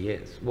 50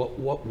 years.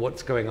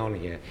 What's going on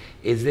here?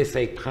 Is this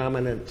a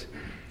permanent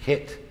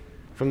hit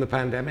from the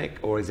pandemic,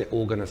 or is it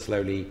all going to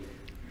slowly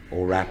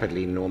or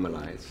rapidly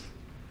normalize?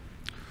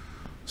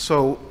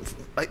 So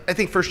I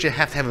think first you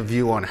have to have a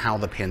view on how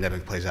the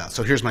pandemic plays out.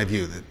 So here's my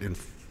view that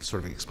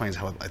sort of explains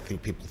how I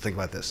think people think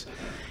about this.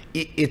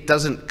 It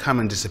doesn't come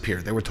and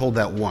disappear. They were told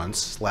that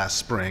once last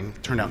spring,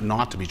 it turned out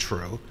not to be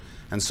true.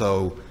 And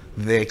so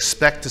they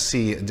expect to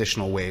see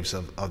additional waves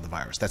of the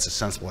virus. That's a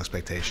sensible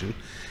expectation.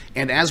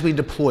 And as we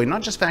deploy,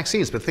 not just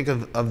vaccines, but think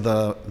of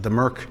the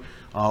Merck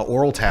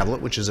oral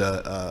tablet, which is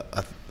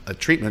a a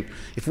treatment,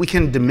 if we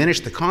can diminish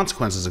the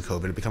consequences of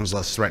COVID, it becomes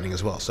less threatening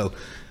as well. So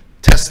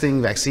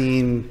testing,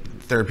 vaccine,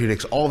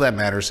 therapeutics, all that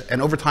matters.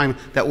 And over time,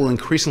 that will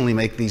increasingly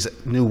make these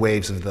new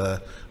waves of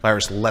the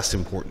virus less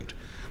important.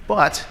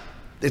 But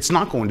it's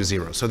not going to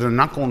zero. So they're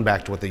not going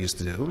back to what they used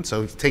to do. And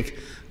so take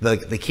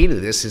the key to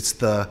this, it's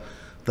the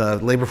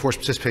labor force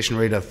participation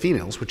rate of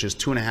females, which is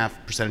 2.5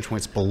 percentage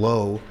points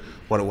below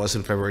what it was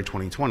in February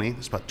 2020.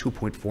 It's about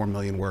 2.4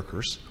 million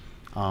workers.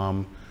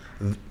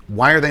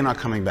 Why are they not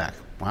coming back?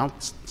 Well,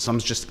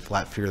 some's just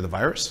flat fear of the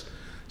virus.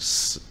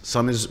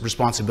 Some is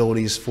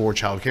responsibilities for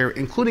childcare,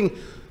 including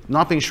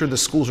not being sure the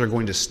schools are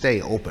going to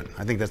stay open.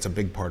 I think that's a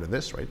big part of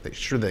this, right?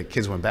 Sure, the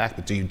kids went back,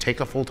 but do you take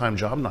a full-time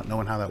job not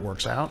knowing how that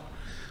works out?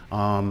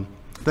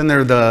 Then there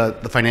are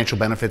the financial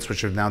benefits,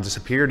 which have now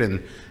disappeared,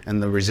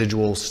 and the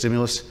residual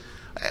stimulus.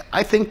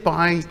 I think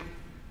by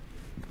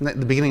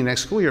the beginning of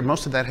next school year,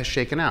 most of that has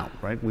shaken out,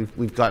 right?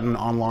 We've gotten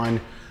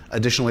online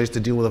additional ways to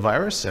deal with the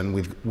virus, and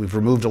we've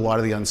removed a lot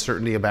of the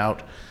uncertainty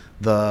about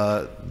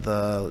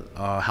the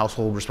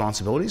household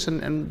responsibilities,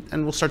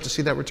 and we'll start to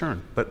see that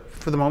return. But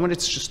for the moment,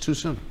 it's just too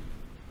soon.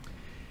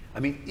 I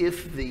mean,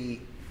 if the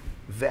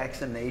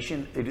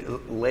vaccination,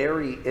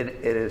 Larry, at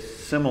a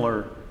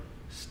similar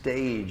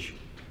stage,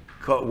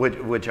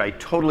 which I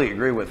totally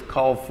agree with,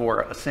 called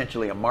for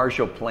essentially a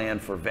Marshall Plan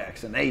for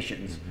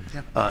vaccinations,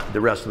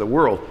 the rest of the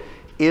world.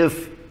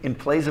 If in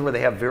places where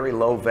they have very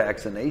low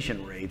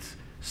vaccination rates,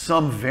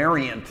 some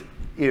variant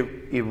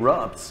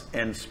erupts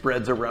and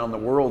spreads around the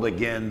world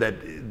again that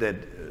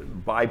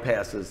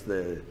bypasses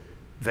the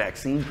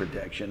vaccine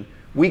protection,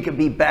 we could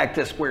be back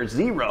to square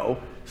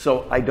zero.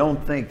 So I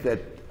don't think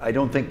that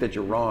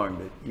you're wrong,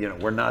 that, you know,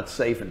 we're not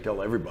safe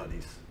until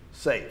everybody's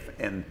safe.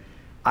 And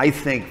I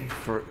think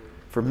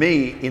for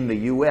me, in the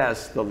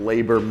US, the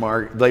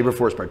labor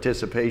force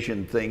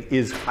participation thing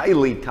is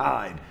highly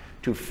tied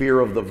to fear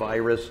of the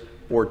virus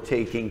or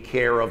taking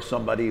care of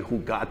somebody who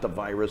got the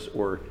virus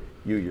or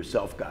you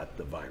yourself got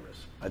the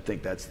virus. I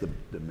think that's the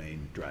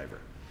main driver.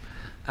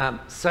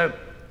 So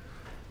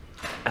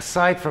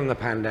aside from the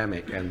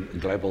pandemic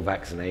and global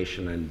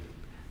vaccination and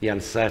the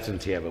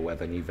uncertainty over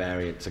whether new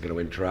variants are going to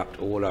interrupt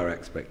all our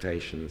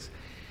expectations,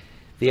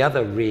 the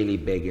other really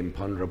big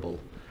imponderable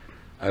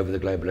over the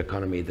global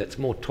economy that's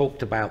more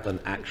talked about than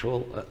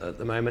actual at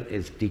the moment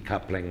is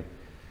decoupling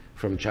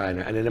from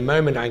China. And in a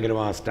moment, I'm going to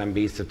ask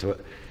Dambisa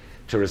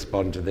to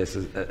respond to this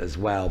as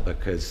well,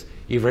 because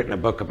you've written a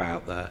book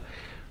about the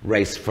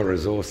race for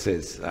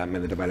resources in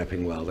the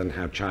developing world and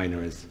how China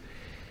has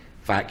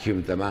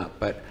vacuumed them up.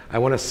 But I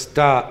want to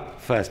start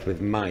first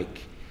with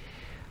Mike.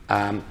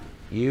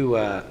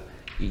 You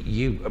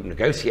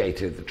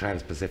negotiated the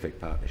Trans-Pacific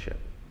Partnership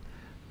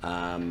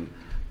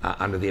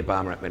under the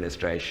Obama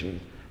administration.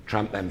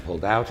 Trump then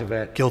pulled out of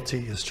it.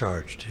 Guilty as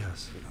charged,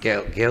 yes.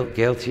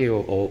 Guilty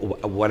or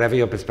whatever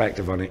your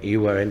perspective on it,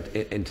 you were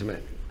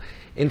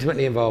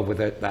intimately involved with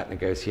that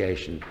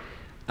negotiation.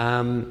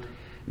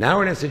 Now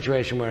we're in a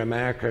situation where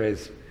America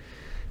is,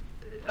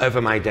 over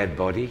my dead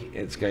body,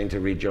 it's going to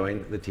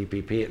rejoin the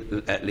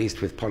TPP, at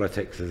least with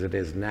politics as it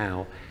is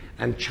now,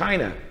 and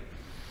China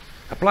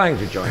applying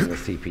to join the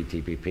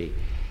CPTPP.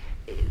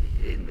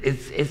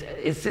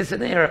 Is this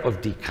an era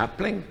of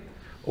decoupling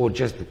or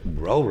just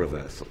role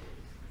reversal?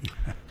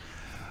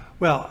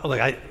 Well, look,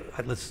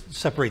 let's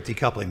separate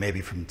decoupling maybe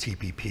from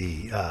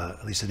TPP,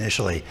 at least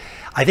initially.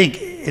 I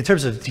think in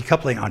terms of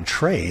decoupling on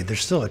trade,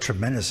 there's still a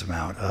tremendous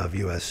amount of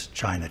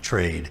U.S.-China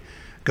trade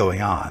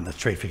going on. The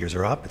trade figures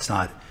are up. It's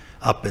not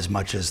up as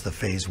much as the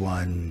Phase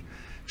 1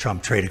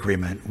 Trump trade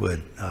agreement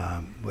would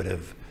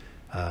have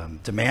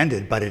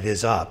demanded, but it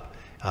is up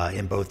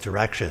in both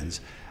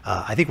directions.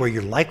 I think where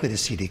you're likely to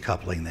see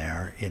decoupling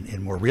there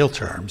in more real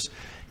terms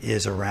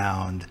is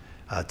around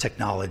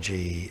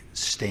technology,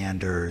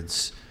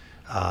 standards,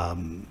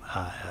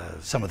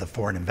 some of the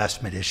foreign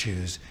investment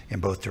issues in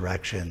both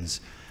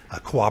directions,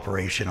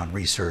 cooperation on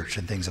research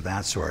and things of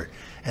that sort.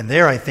 And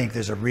there I think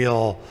there's a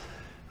real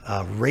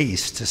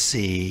race to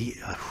see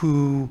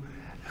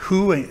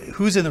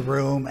who's in the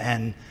room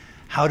and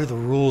how do the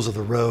rules of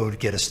the road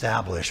get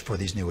established for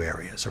these new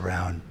areas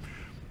around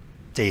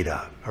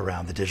data,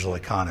 around the digital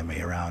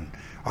economy, around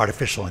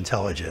artificial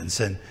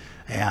intelligence,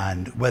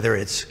 and whether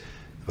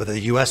the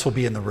U.S. will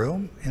be in the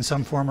room in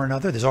some form or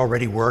another. There's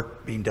already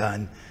work being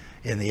done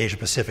in the Asia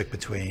Pacific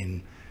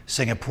between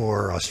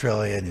Singapore,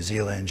 Australia, New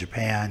Zealand,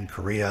 Japan,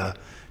 Korea,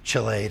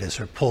 Chile to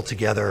sort of pull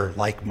together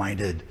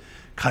like-minded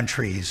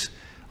countries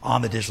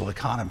on the digital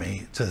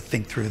economy to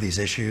think through these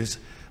issues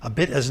a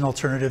bit as an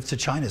alternative to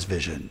China's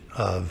vision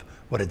of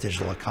what a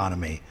digital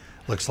economy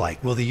looks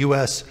like. Will the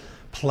U.S.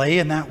 play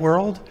in that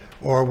world,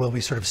 or will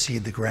we sort of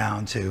cede the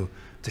ground to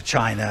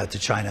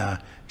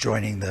China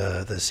joining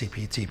the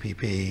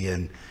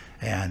CPTPP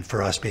and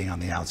for us being on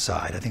the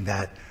outside? I think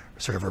that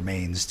sort of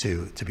remains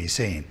to be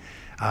seen.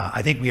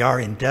 I think we are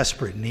in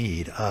desperate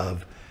need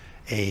of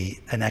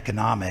an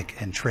economic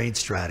and trade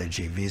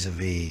strategy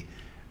vis-a-vis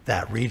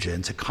that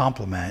region to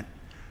complement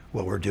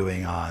what we're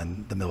doing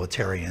on the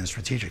military and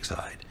strategic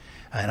side.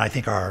 And I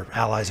think our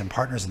allies and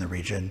partners in the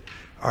region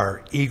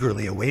are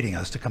eagerly awaiting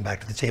us to come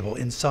back to the table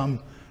in some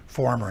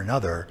form or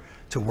another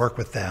to work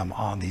with them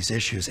on these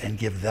issues and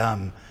give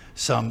them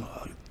some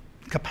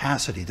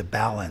capacity to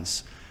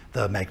balance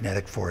the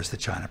magnetic force that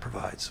China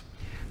provides.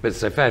 But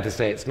so fair to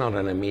say it's not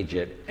an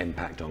immediate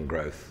impact on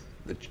growth,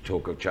 the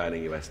talk of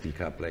China-US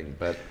decoupling,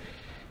 but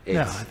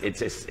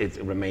it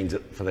remains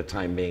for the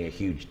time being a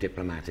huge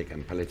diplomatic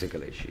and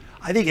political issue.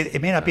 I think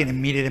it may not be an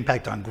immediate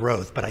impact on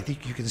growth, but I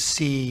think you can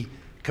see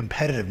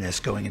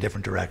competitiveness going in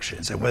different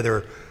directions, and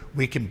whether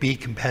we can be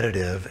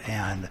competitive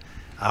and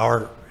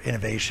our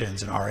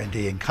innovations and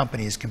R&D and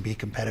companies can be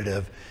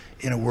competitive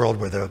in a world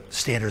where the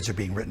standards are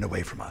being written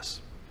away from us.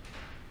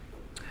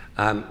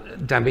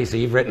 Dambisa,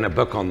 you've written a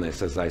book on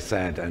this, as I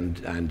said,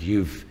 and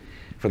you've,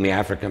 from the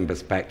African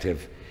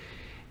perspective,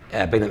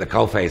 been at the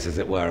coalface, as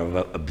it were, of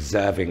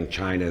observing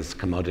China's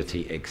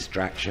commodity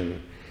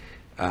extraction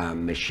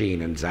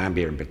machine, and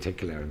Zambia in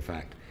particular, in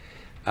fact.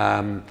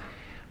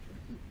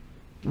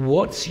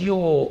 What's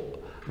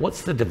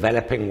the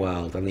developing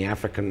world and the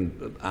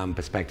African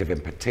perspective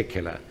in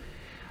particular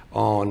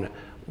on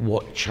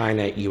what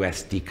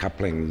China-US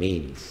decoupling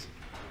means?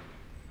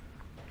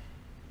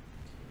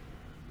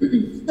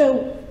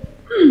 So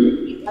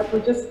I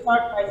would just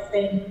start by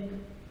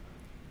saying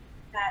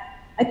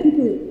that I think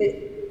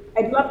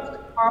I'd love to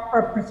offer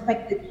a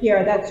perspective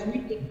here that's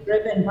really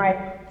driven by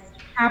what's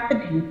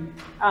happening,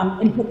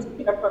 in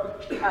particular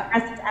for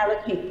asset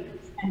allocators.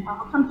 And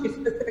I'll come to a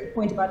specific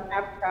point about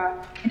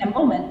Africa in a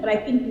moment, but I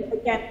think,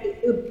 again,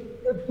 it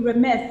would be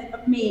remiss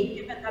of me,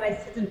 given that I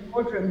sit in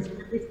boardrooms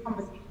where these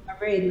conversations are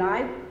very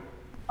live,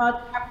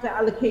 about capital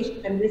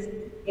allocation and risk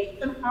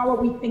mitigation. How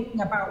are we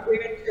thinking about where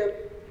to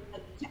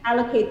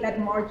allocate that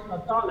marginal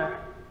dollar?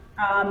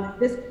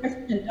 This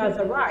question does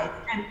arise.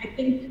 And I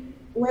think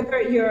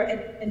whether you're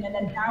in an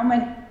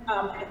endowment,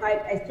 as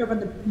I serve on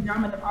the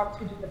endowment of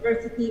Oxford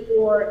University,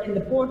 or in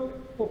the board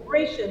of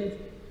corporations,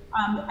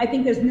 I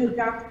think there's no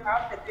doubt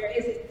about that there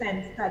is a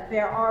sense that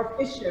there are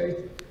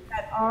fissures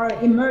that are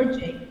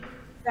emerging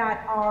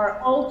that are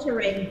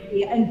altering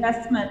the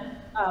investment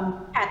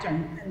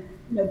patterns.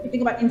 And if you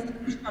think about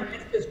institutional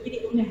investors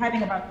really only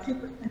having about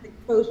 2%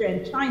 exposure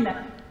in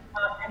China,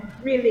 and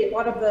really a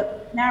lot of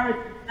the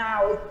narrative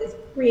now is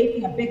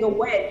creating a bigger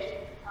wedge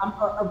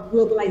of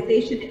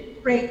globalization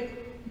in trade,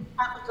 in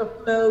capital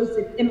flows,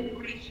 in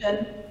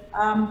immigration,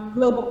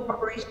 global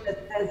corporations,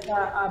 as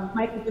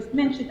Michael just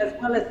mentioned, as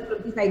well as sort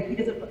of these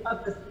ideas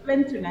of the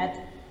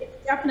splinternet.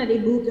 It's definitely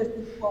moved us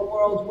into a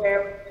world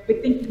where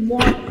we're thinking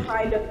more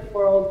outside of the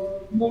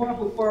world, more of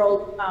a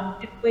world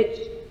in which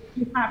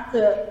you have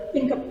to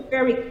think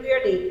very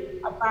clearly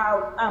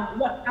about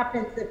what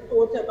happens if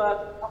sort of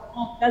a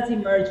fault does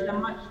emerge in a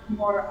much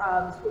more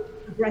sort of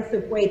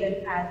aggressive way than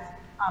it has.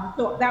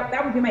 So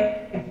that would be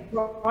my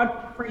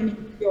broad framing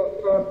to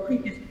your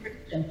previous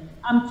question.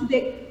 To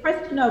the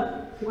question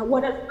of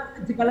what is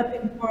the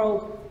developing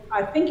world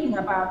thinking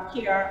about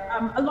here,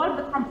 a lot of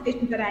the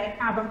conversations that I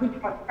have are really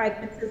about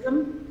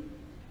pragmatism.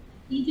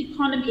 These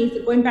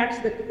economies, going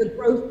back to the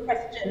growth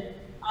question,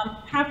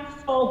 have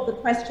to solve the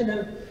question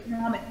of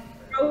economic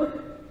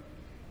growth,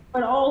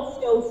 but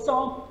also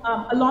solve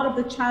a lot of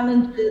the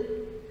challenges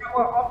that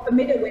we're all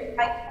familiar with,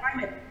 like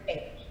climate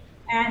change.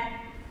 And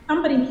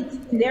somebody needs,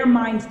 in their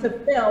minds, to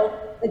fill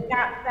the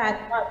gap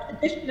that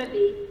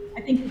traditionally,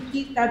 I think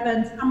the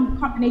G7, some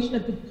combination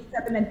of the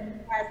G7 and the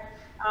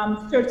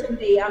US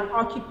certainly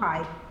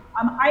occupied.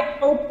 I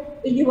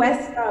hope the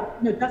US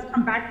does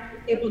come back to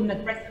the table in an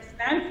aggressive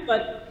stance,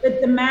 but the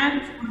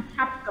demands on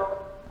capital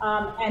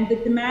and the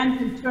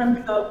demands in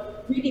terms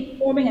of really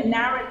forming a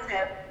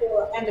narrative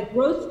and a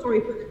growth story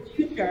for the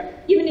future,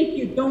 even if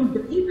you don't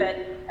believe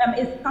it,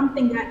 is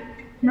something that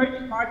the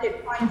emerging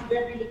market finds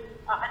very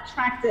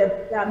attractive.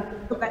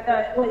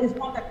 Is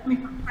one that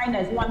coming from China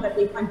is one that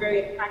they find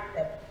very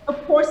attractive.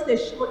 Of course,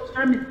 there's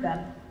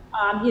short-termism.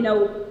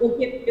 We'll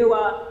give you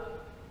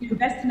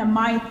invest in a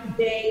mine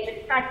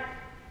today. In fact,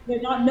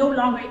 they're no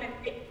longer even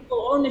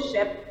physical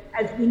ownership.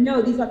 As we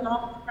know, these are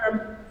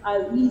long-term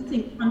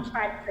leasing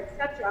contracts,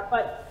 etc.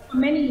 But for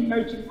many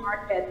emerging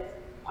markets,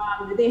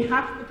 they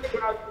have to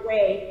figure out a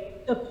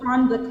way to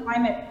fund the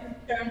climate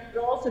concerns,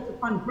 but also to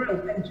fund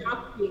growth and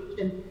job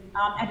creation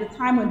at a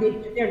time when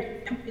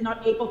they're simply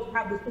not able to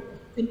have the sort of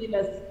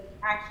stimulus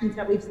actions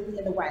that we've seen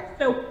in the West.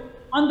 So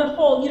on the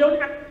whole, you don't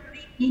have to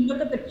believe me.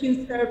 Look at the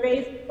Pew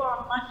surveys. People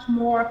are much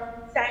more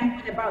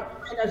sanguine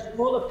about China's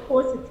role. Of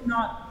course, it's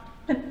not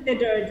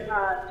considered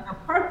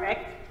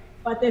perfect,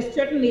 but there's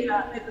certainly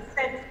there's a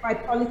sense by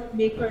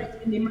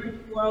policymakers in the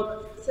emerging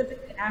world,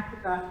 specifically in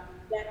Africa,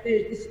 that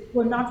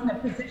we're not in a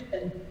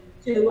position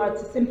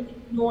to simply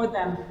ignore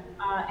them,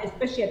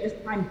 especially at this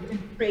time, given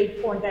trade,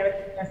 foreign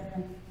direct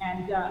investment,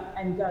 and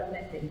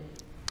lending.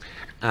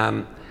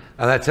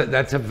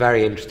 That's a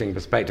very interesting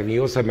perspective.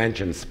 You also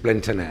mentioned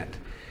splinternet,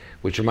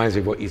 which reminds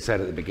me of what you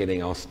said at the beginning,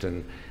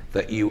 Austan,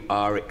 that you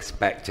are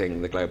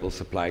expecting the global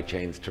supply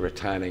chains to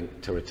return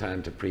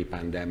to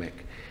pre-pandemic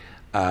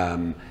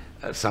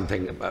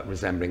something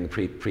resembling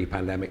the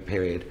pre-pandemic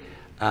period.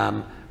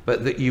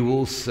 But that you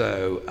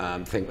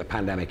also think the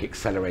pandemic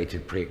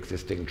accelerated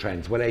pre-existing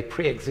trends. Well, a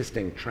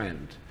pre-existing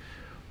trend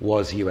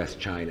was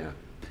US-China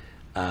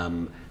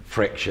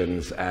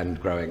frictions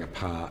and growing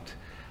apart.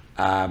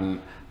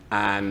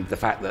 And the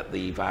fact that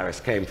the virus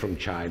came from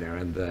China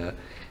and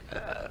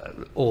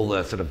all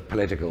the sort of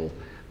political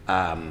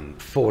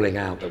falling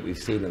out that we've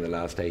seen in the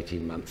last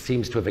 18 months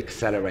seems to have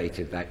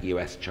accelerated that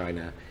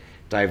US-China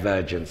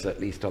divergence, at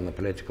least on the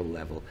political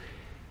level.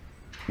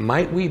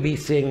 Might we be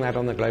seeing that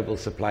on the global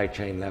supply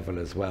chain level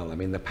as well? I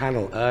mean, the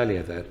panel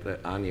earlier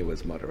that Anya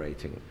was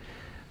moderating,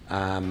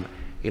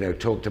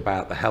 talked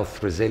about the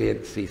health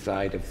resiliency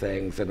side of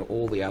things and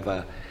all the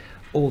other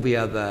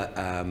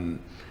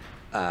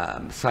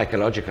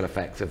psychological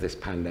effects of this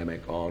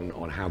pandemic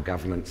on how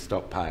governments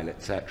stockpile,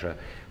 etc.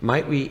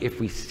 Might we, if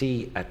we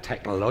see a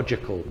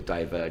technological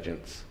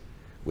divergence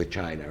with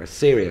China, a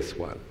serious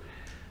one,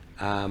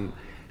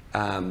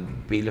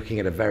 be looking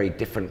at a very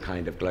different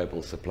kind of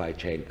global supply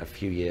chain a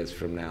few years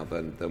from now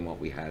than what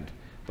we had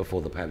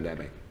before the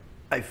pandemic?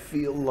 I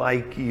feel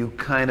like you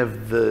kind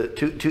of,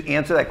 to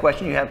answer that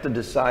question, you have to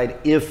decide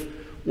if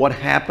what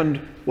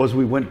happened was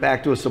we went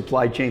back to a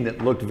supply chain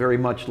that looked very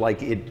much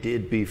like it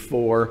did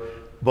before,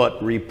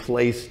 but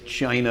replaced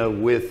China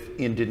with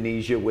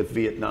Indonesia, with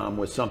Vietnam,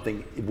 with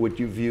something. Would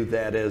you view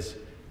that as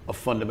a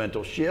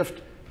fundamental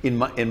shift? In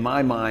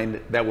my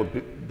mind, that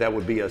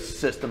would be a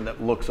system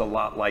that looks a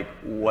lot like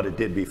what it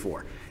did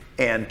before.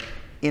 And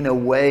in a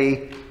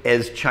way,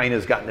 as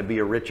China's gotten to be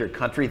a richer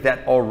country,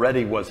 that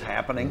already was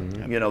happening.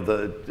 Mm-hmm.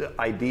 The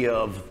idea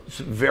of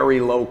very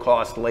low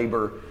cost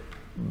labor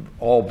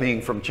all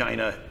being from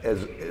China,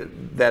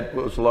 that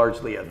was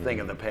largely a thing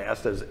of the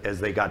past as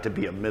they got to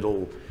be a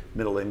middle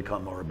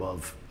income or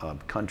above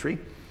country.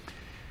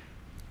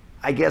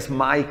 I guess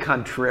my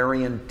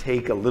contrarian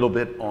take a little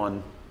bit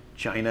on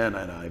China, and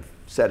I've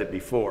said it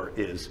before,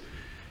 is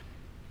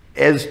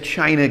as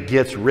China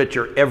gets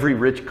richer, every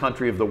rich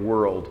country of the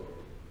world,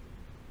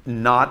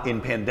 not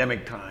in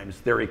pandemic times,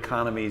 their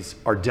economies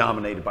are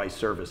dominated by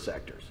service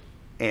sectors.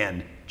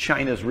 And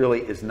China's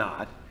really is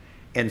not.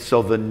 And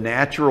so the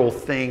natural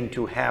thing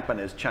to happen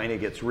as China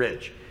gets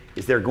rich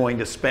is they're going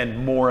to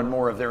spend more and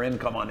more of their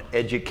income on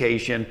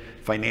education,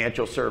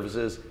 financial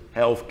services,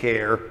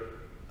 healthcare,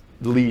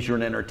 leisure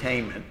and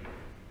entertainment.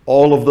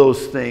 All of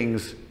those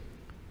things,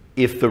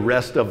 if the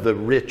rest of the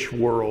rich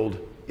world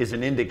is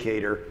an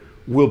indicator,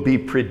 will be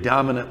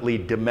predominantly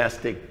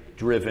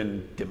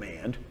domestic-driven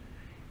demand.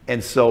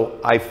 And so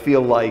I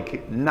feel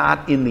like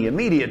not in the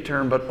immediate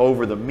term, but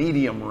over the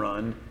medium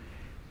run,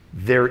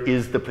 there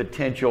is the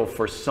potential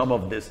for some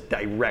of this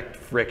direct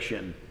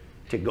friction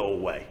to go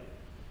away.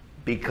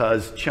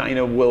 Because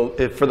China will,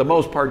 for the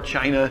most part,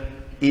 China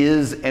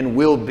is and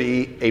will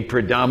be a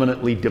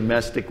predominantly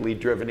domestically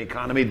driven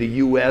economy. The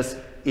US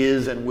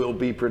is and will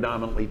be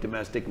predominantly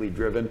domestically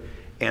driven.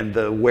 And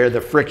where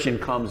the friction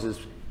comes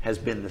has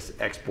been this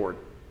export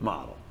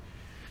model.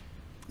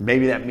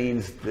 Maybe that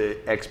means the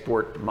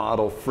export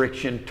model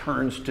friction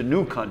turns to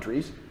new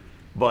countries,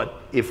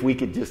 but if we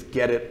could just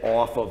get it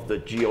off of the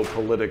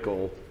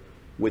geopolitical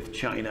with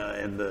China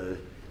and the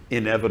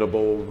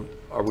inevitable,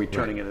 are we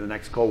turning into the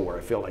next Cold War?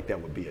 I feel like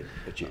that would be an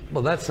achievement.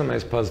 Well, that's the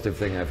most positive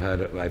thing I've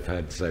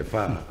heard so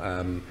far.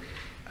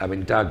 I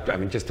mean, Doug,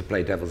 just to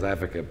play devil's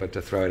advocate, but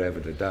to throw it over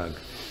to Doug,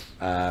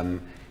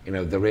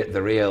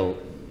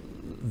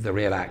 the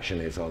real action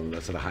is on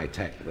the sort of high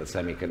tech, the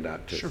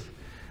semiconductors. Sure.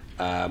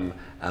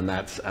 And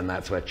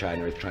that's where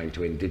China is trying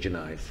to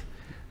indigenize.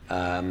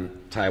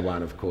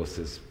 Taiwan, of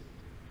course,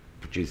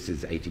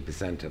 produces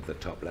 80% of the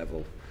top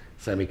level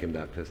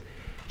semiconductors.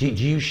 Do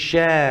you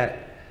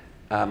share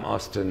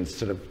Austan's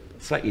sort of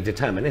slightly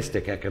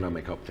deterministic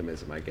economic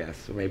optimism, I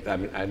guess? Or maybe,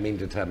 I mean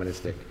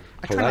deterministic.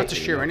 I try not to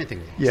share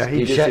anything. Yeah,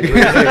 you don't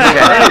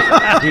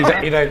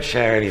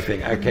share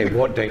anything. Okay,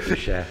 what don't you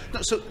share?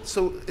 No,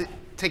 so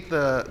take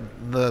the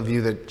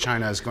view that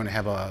China is going to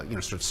have a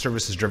sort of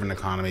services-driven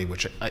economy,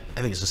 which I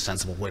think is a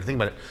sensible way to think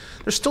about it.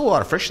 There's still a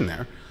lot of friction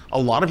there. A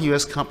lot of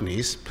U.S.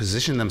 companies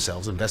positioned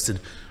themselves, invested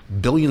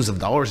billions of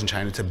dollars in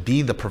China to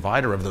be the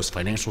provider of those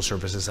financial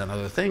services and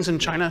other things,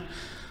 and China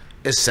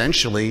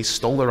essentially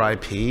stole their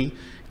IP,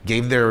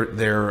 gave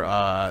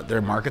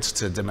their markets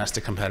to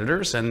domestic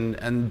competitors,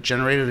 and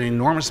generated an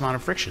enormous amount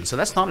of friction. So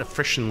that's not a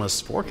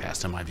frictionless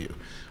forecast, in my view.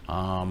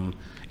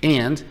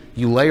 And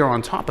you layer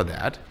on top of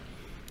that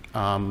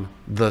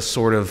the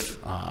sort of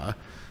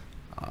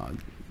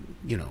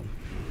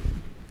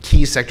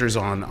key sectors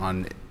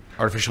on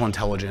artificial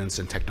intelligence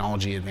and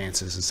technology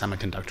advances and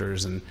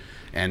semiconductors and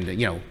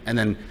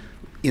then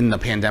in the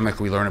pandemic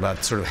we learn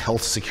about sort of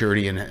health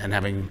security and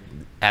having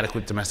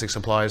adequate domestic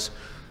supplies.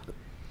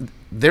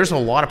 There's a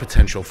lot of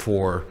potential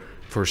for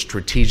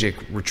strategic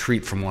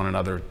retreat from one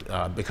another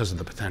because of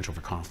the potential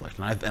for conflict,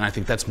 and I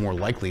think that's more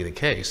likely the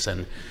case.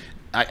 And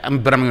but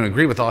I'm going to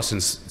agree with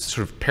Austin's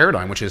sort of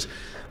paradigm, which is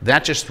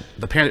that just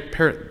the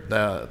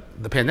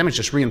pandemic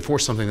just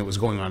reinforced something that was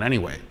going on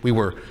anyway. We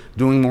were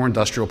doing more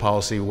industrial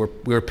policy. We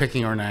were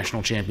picking our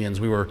national champions.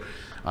 We were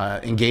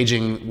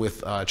engaging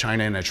with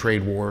China in a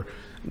trade war.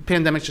 The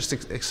pandemic just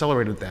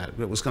accelerated that.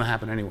 It was going to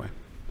happen anyway.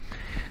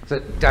 So,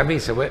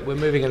 Dambisa, we're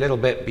moving a little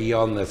bit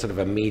beyond the sort of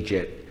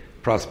immediate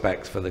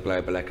prospects for the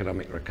global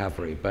economic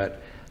recovery,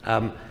 but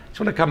I just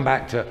want to come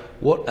back to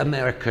what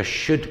America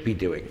should be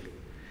doing.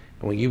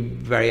 Well, you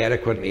very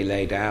eloquently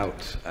laid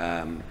out,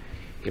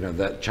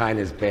 that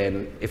China's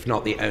been, if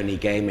not the only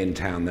game in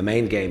town, the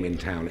main game in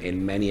town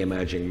in many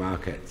emerging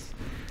markets.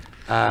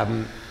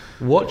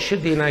 What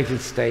should the United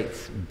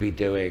States be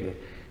doing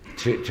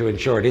to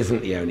ensure it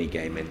isn't the only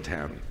game in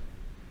town?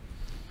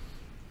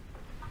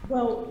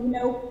 Well,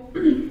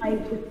 I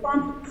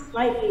respond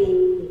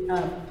slightly,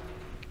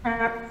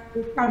 perhaps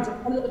it sounds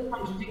a little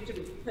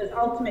contradictory, because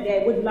ultimately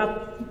I would love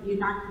to see the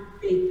United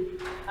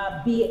States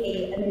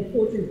be an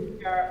important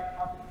figure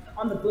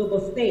on the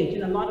global stage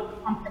in a lot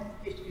of complex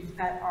issues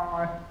that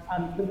are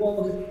the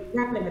world is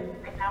grappling with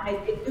right now. And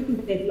I do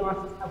think they've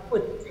lost a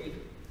footing.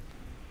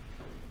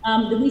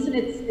 The reason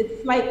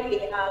it's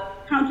slightly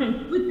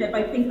counterintuitive,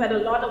 I think that a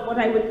lot of what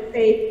I would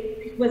say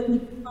the US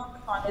needs to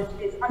focus on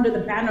is under the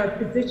banner of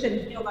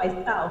position, heal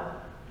thyself.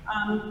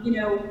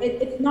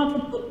 It's not a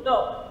good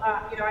look.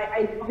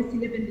 I obviously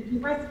live in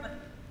the US, but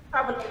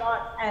travel a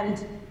lot, and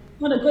it's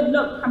not a good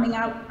look coming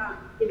out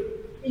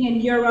being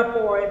in Europe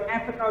or in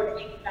Africa or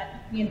in Asia,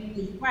 into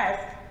the US.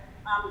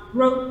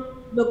 Growth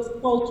looks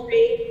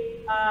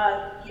paltry.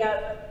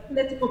 The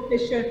political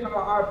fissures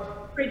are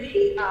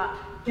pretty,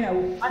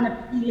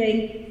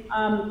 unappealing.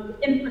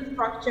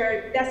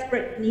 Infrastructure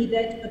desperate,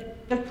 needed,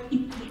 but just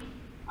keep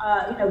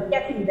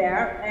getting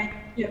there. And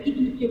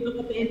even if you look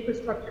at the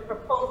infrastructure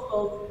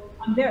proposals,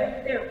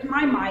 they're to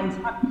my mind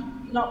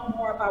a lot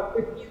more about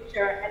the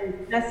future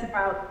and less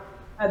about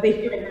the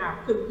here and now.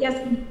 So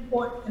yes, we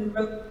support and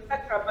roads,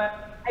 etc. But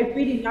I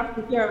really love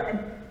to hear and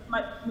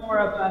much more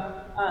of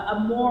a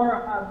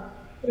more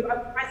sort of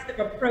aggressive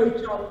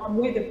approach on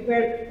where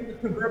the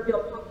proverbial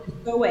puck is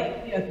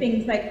going.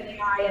 Things like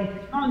AI and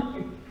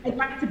technology. I'd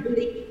like to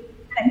believe,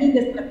 and I mean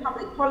this in a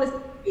public policy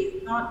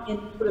space, not in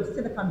sort of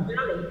Silicon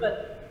Valley,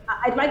 but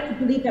I'd like to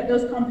believe that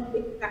those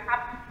conversations are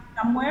happening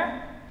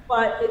somewhere.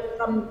 But it's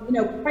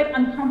quite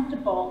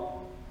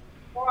uncomfortable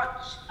to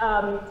watch.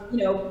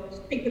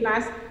 Just take the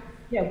last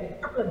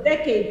couple of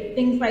decades,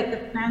 things like the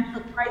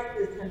financial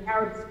crisis and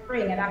Arab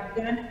Spring and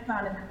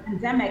Afghanistan and the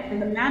pandemic,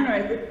 and the manner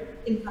in which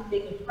things are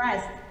being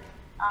addressed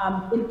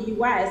in the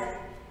U.S.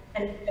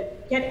 and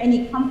get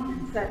any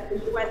confidence that the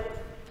U.S.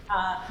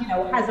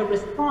 has a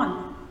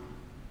response,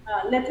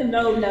 let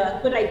alone a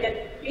good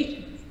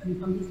identification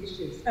system on these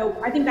issues. So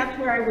I think that's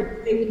where I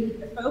would say we need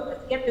to focus,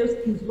 get those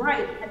things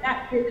right, and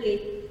that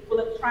really will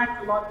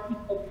attract a lot of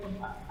people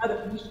from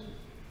other nations.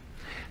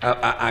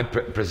 I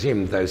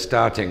presume, though,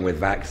 starting with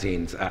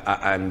vaccines,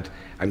 and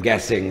I'm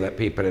guessing that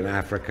people in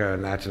Africa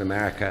and Latin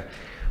America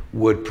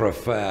would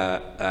prefer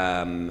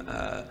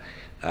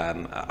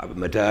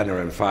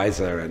Moderna and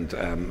Pfizer and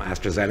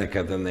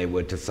AstraZeneca than they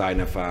would to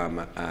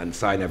Sinopharm and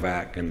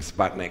Sinovac and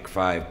Sputnik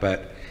 5,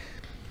 but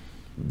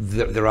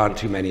there aren't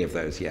too many of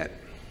those yet.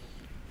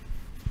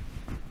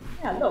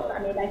 Yeah, look, I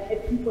mean, I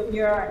think when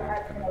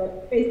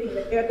you're facing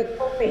the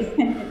cold-face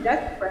and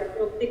desperate,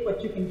 you'll take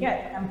what you can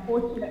get.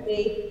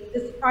 Unfortunately,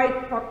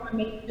 despite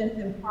proclamations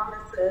and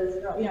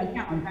promises, on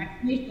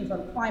vaccinations,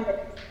 on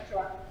climate,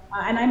 etc.,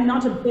 and I'm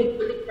not a big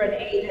believer in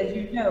aid, as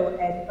you know,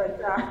 Ed,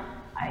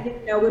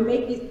 but we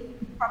make these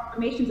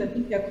proclamations and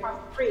think they're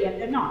cost-free,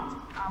 and they're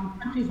not.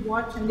 Countries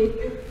watch and they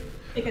do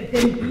take a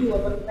dim view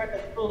of what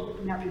they're told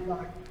in that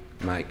regard.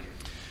 Mike.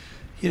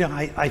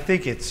 I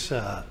think it's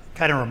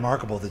kind of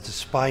remarkable that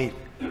despite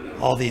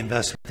all the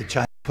investment that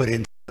China put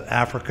into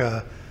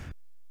Africa,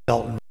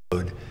 Belt and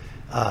Road,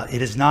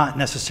 it is not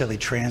necessarily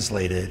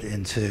translated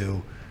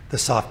into the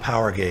soft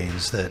power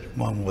gains that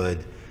one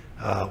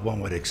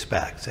would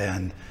expect.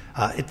 And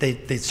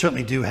they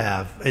certainly do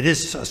have, it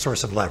is a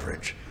source of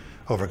leverage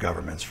over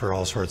governments for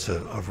all sorts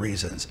of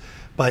reasons.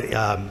 But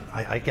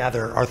I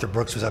gather Arthur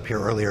Brooks was up here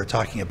earlier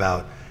talking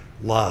about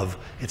love.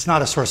 It's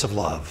not a source of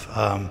love.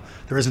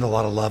 There isn't a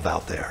lot of love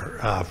out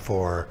there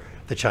for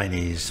the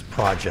Chinese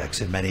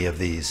projects in many of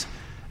these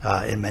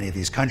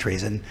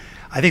countries. And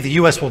I think the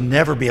U.S. will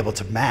never be able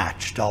to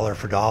match dollar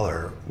for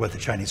dollar what the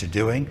Chinese are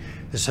doing.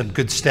 There's some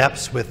good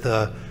steps with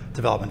the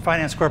Development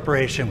Finance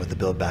Corporation, with the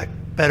Build Back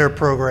Better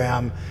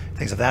program,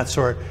 things of that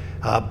sort.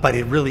 But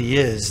it really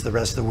is the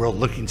rest of the world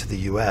looking to the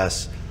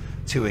U.S.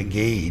 to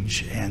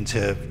engage and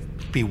to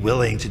be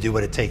willing to do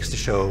what it takes to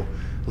show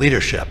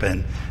leadership.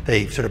 And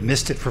they sort of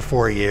missed it for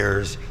 4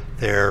 years.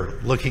 They're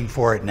looking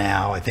for it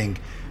now. I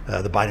think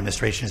the Biden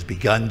administration has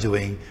begun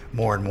doing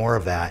more and more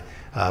of that.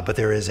 But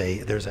there's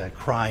a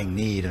crying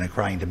need and a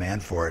crying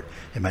demand for it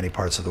in many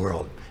parts of the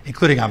world,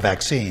 including on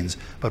vaccines,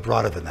 but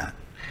broader than that.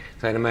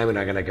 So in a moment,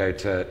 I'm going to go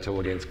to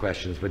audience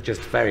questions, but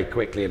just very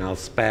quickly, and I'll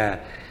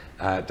spare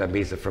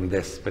Dambisa from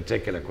this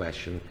particular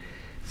question,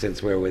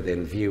 since we're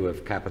within view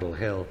of Capitol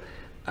Hill.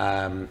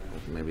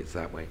 Maybe it's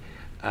that way.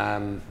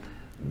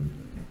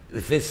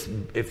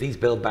 If these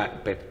Build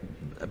Back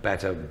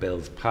Better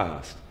bills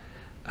passed,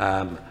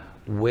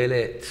 will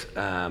it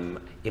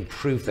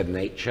improve the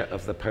nature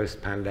of the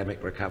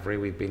post-pandemic recovery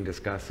we've been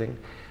discussing?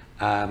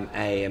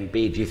 A, and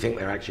B, do you think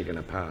they're actually going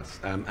to pass?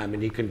 I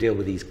mean, you can deal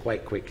with these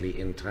quite quickly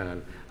in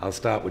turn. I'll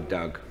start with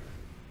Doug.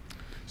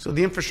 So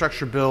the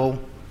infrastructure bill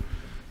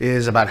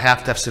is about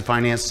half deficit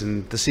financed,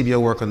 and the CBO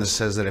work on this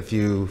says that if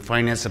you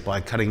finance it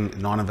by cutting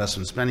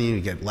non-investment spending, you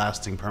get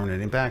lasting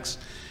permanent impacts.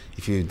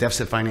 If you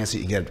deficit finance it,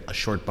 you get a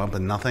short bump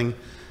and nothing.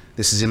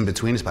 This is in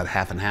between, it's about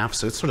half and half,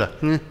 so it's sort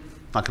of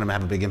not going to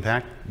have a big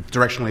impact.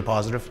 Directionally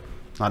positive,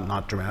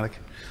 not dramatic.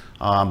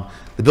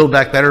 The Build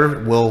Back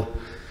Better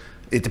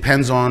it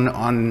depends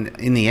on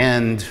in the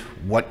end,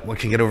 what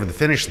can get over the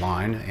finish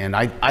line, and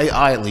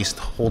I at least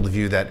hold the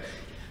view that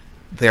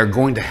they're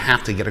going to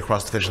have to get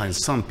across the finish line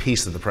some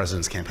piece of the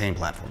president's campaign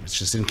platform. It's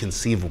just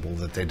inconceivable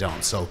that they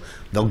don't. So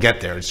they'll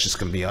get there. It's just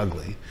going to be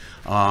ugly.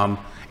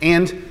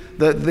 And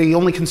the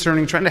only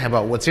concerning trend I have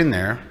about what's in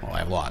there, well, I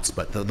have lots,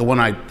 but the one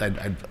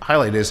I'd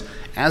highlight is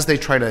as they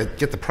try to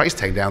get the price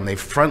tag down, they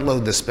front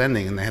load the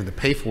spending and they have the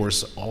pay for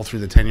us all through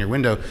the 10-year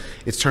window.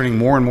 It's turning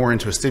more and more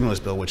into a stimulus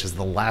bill, which is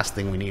the last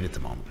thing we need at the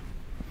moment.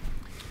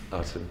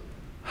 Austin.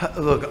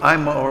 Look,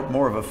 I'm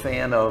more of a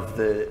fan of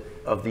the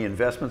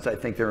investments. I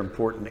think they're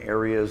important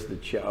areas, the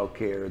child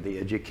care, the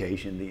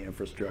education, the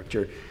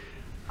infrastructure.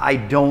 I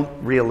don't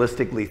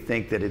realistically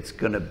think that it's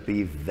going to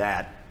be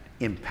that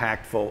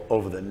impactful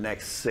over the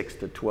next 6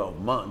 to 12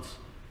 months,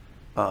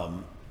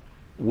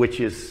 which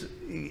is,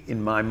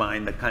 in my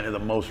mind, the kind of the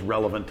most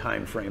relevant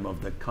time frame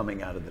of the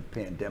coming out of the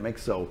pandemic.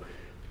 So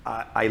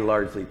I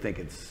largely think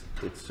it's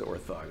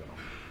orthogonal.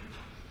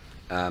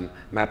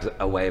 Perhaps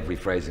a way of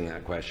rephrasing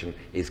that question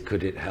is,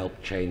 could it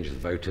help change the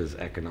voters'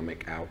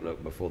 economic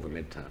outlook before the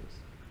midterms?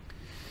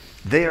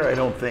 There, I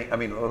don't think, I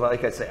mean,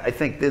 like I say, I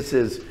think this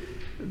is,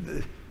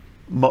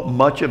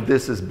 much of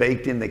this is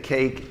baked in the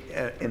cake.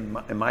 In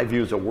my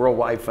view, is a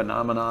worldwide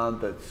phenomenon.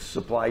 The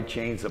supply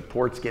chains, the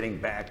ports getting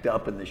backed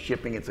up and the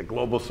shipping, it's a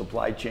global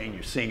supply chain.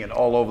 You're seeing it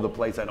all over the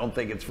place. I don't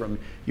think it's from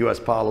US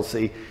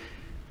policy.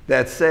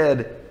 That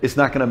said, it's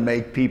not going to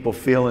make people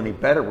feel any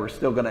better. We're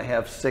still going to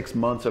have 6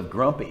 months of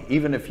grumpy.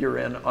 Even if you're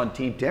on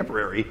team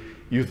temporary,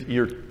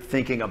 you're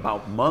thinking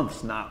about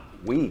months, not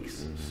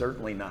weeks,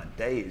 certainly not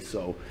days.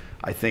 So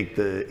I think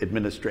the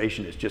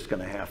administration is just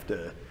going to have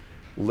to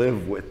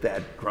live with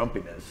that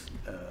grumpiness,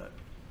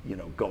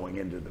 going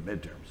into the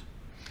midterms.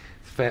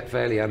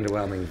 Fairly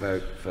underwhelming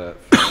vote for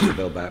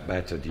Build Back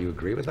Better. Do you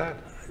agree with that?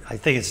 I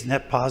think it's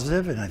net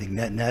positive, and I think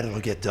net it'll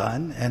get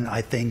done. And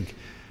I think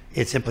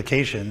its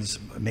implications,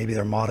 maybe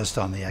they're modest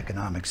on the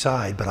economic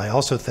side, but I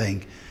also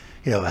think,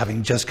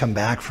 having just come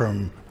back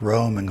from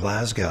Rome and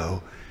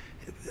Glasgow,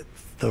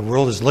 the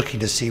world is looking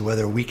to see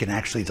whether we can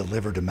actually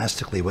deliver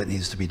domestically what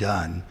needs to be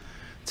done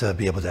to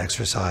be able to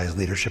exercise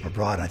leadership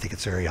abroad. And I think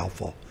it's very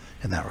helpful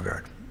in that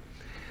regard.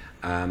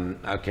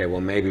 Okay,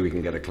 well, maybe we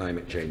can get a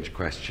climate change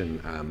question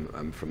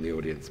from the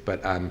audience,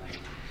 but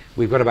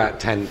we've got about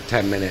 10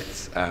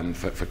 minutes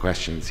for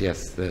questions.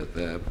 Yes,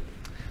 the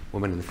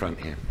woman in the front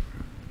here.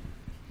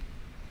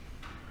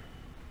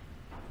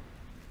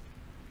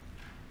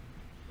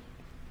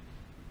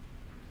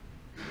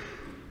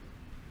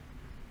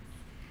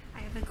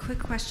 A quick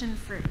question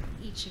for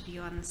each of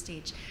you on the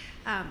stage.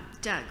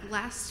 Doug,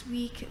 last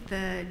week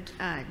the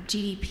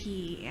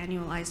GDP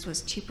annualized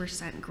was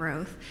 2%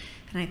 growth,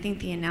 and I think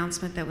the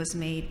announcement that was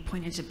made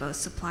pointed to both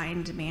supply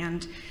and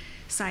demand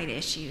side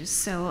issues.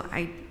 So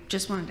I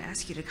just wanted to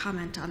ask you to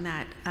comment on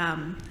that.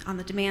 On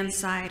the demand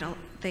side,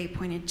 they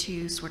pointed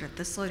to sort of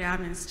the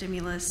slowdown in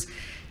stimulus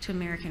to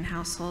American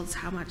households.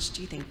 How much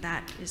do you think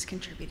that is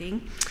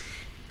contributing?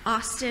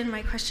 Austin,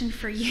 my question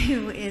for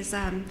you is,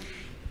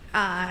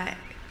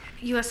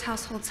 U.S.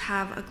 households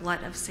have a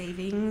glut of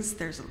savings.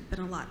 There's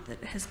been a lot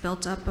that has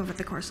built up over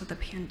the course of the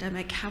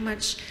pandemic. How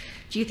much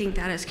do you think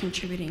that is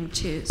contributing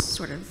to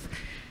sort of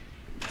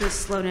the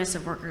slowness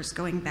of workers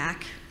going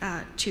back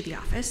to the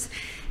office?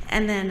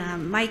 And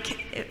then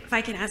Mike, if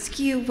I can ask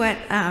you what,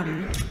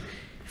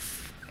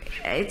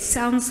 it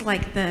sounds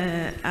like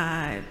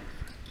the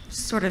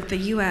sort of the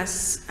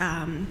U.S.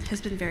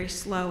 Has been very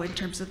slow in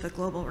terms of the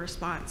global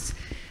response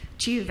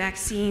to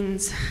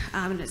vaccines,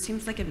 and it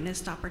seems like a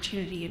missed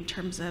opportunity in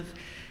terms of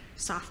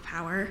soft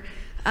power.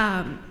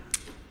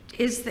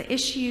 Is the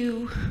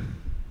issue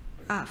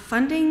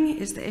funding?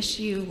 Is the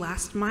issue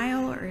last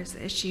mile, or is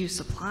the issue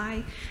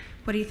supply?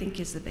 What do you think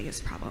is the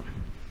biggest problem?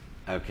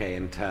 Okay,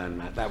 in turn,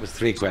 Matt. That was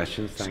 3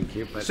 questions. Thank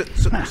you. But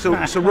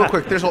So real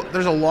quick, there's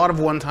a lot of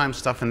one-time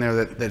stuff in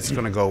there that's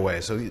going to go away.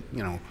 So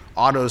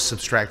autos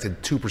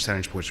subtracted 2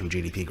 percentage points from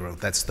GDP growth.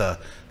 That's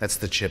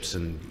the chips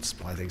and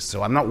supply things.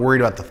 So I'm not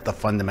worried about the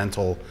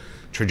fundamental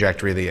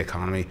trajectory of the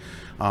economy.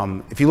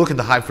 If you look at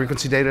the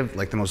high-frequency data,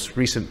 like the most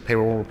recent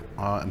payroll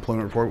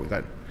employment report, we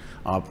got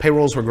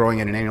payrolls were growing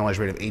at an annualized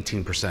rate of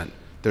 18%.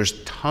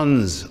 There's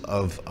tons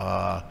of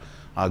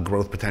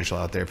growth potential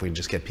out there if we can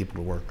just get people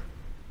to work.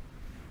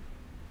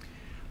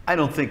 I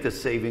don't think the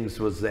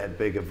savings was that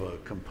big of a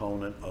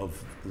component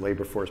of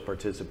labor force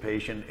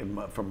participation.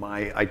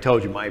 I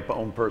told you my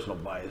own personal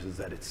bias is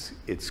that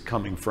it's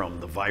coming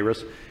from the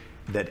virus.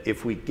 That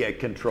if we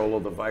get control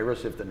of the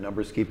virus, if the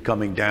numbers keep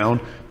coming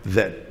down,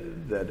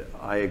 that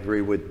I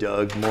agree with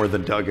Doug more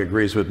than Doug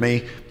agrees with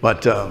me.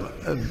 But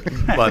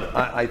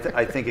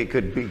I think it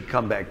could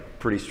come back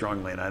pretty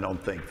strongly, and I don't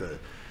think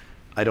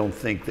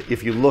that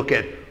if you look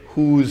at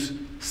whose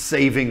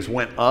savings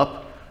went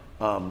up,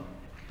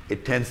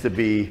 it tends to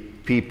be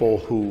people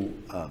who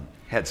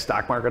had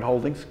stock market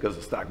holdings, because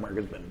the stock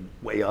market's been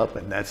way up,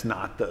 and that's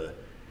not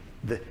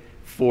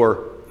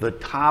for the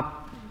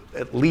top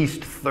at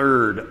least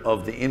third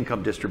of the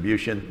income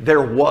distribution.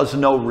 There was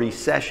no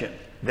recession.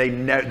 They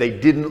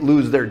didn't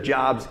lose their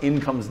jobs.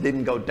 Incomes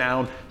didn't go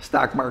down.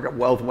 Stock market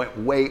wealth went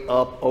way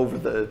up over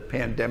the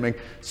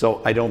pandemic.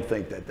 So I don't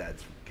think that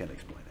can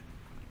explain it.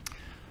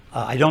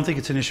 I don't think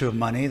it's an issue of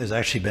money. There's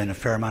actually been a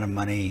fair amount of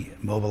money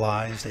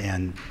mobilized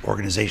and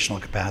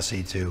organizational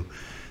capacity to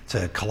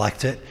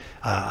collect it.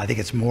 I think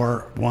it's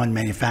more, one,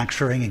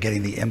 manufacturing and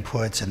getting the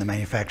inputs and the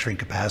manufacturing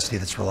capacity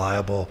that's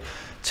reliable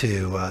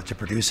to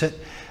produce it.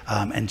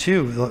 And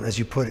two, as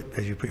you put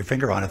your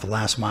finger on it, the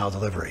last mile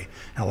delivery.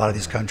 In a lot of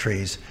these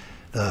countries,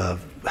 the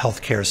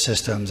healthcare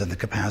systems and the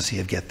capacity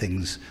of get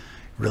things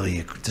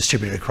really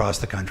distributed across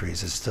the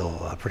countries is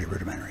still pretty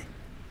rudimentary.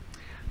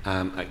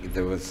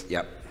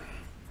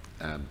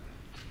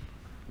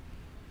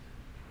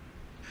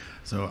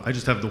 So I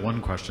just have the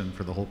one question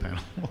for the whole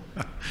panel.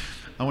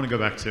 I want to go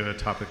back to a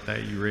topic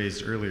that you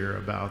raised earlier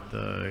about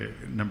the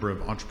number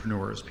of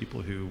entrepreneurs,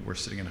 people who were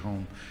sitting at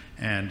home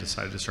and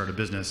decided to start a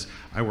business.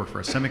 I work for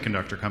a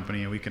semiconductor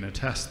company, and we can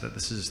attest that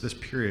this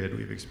period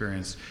we've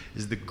experienced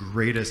is the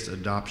greatest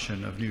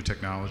adoption of new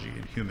technology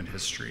in human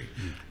history.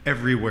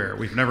 Everywhere.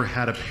 We've never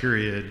had a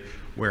period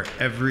where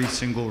every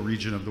single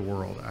region of the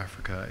world,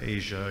 Africa,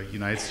 Asia,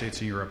 United States,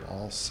 and Europe,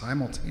 all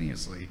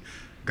simultaneously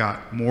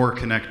got more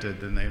connected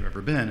than they've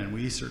ever been, and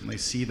we certainly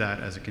see that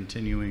as a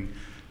continuing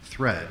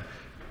thread.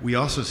 We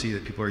also see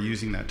that people are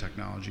using that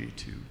technology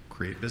to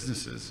create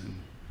businesses and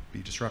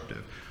be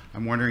disruptive.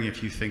 I'm wondering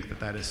if you think that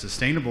that is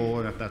sustainable,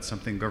 and if that's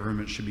something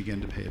government should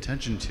begin to pay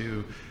attention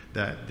to,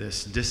 that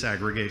this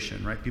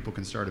disaggregation, right? People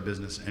can start a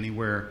business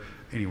anywhere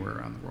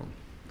around the world.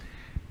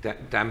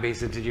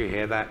 Dambisa, did you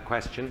hear that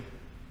question?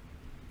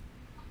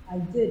 I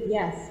did,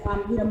 yes.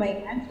 My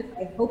answer is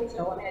I hope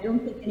so. I mean, I don't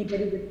think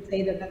anybody would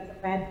say that that's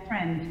a bad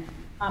trend.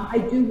 I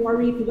do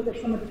worry if you look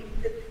at some of the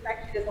statistics.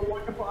 Actually, there's a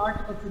wonderful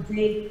article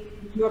today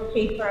in your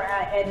paper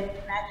in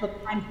Financial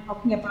Times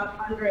talking about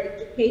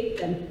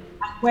undereducation and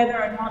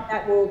whether or not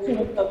that will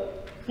sort of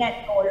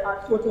get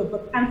or sort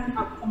of cancel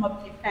out some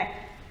of the effects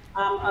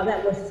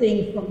that we're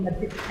seeing from the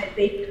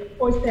digitization. Of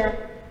course, there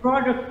are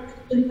broader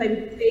questions I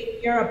would say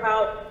here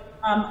about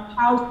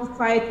how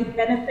society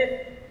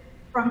benefits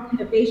from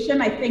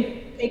innovation. I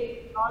think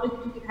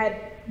technology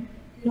had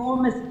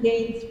enormous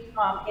gains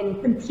in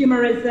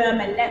consumerism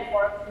and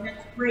networks, and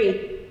that's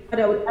great. But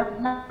I would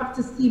love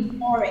to see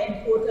more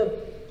in sort of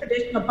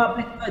traditional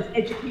public goods,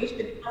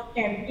 education,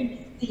 healthcare, and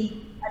really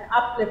see an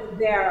uplift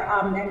there.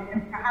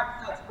 And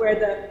perhaps that's where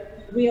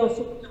the real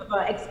sort of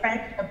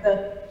expansion of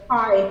the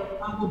pie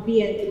will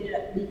be in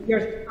the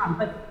years to come.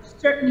 But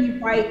certainly,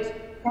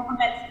 right,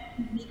 governments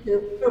need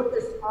to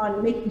focus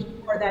on making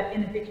sure that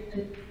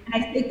innovation, and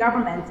I say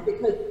governments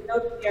because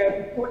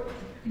they're important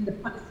in the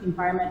policy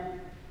environment,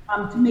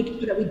 to make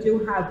sure that we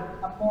do have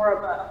more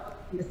of a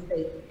in the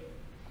space.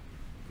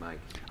 Mike.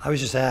 I would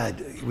just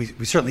add, we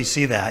certainly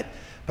see that,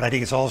 but I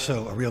think it's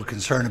also a real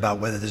concern about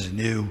whether there's a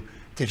new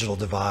digital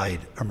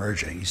divide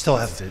emerging. You still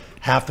have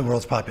half the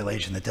world's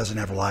population that doesn't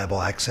have reliable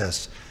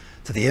access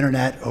to the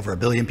internet, over 1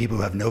 billion people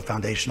who have no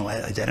foundational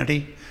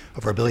identity,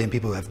 over 1 billion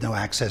people who have no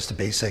access to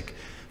basic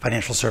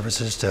financial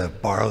services to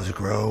borrow to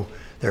grow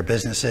their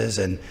businesses,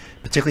 and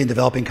particularly in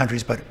developing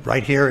countries, but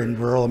right here in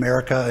rural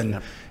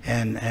America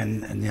and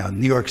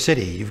New York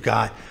City, you've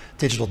got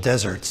digital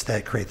deserts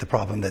that create the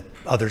problem that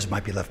others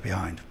might be left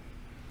behind.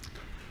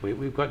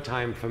 We've got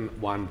time for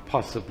one,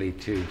 possibly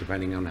two,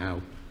 depending on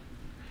how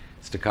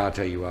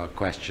staccato you are,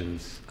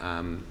 questions.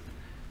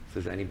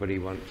 Does anybody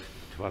want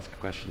to ask a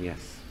question?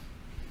 Yes.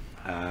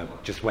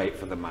 Just wait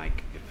for the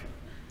mic if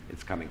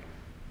it's coming.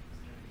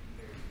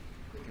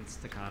 It's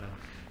staccato.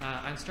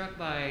 I'm struck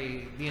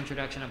by the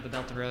introduction of the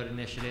Belt and Road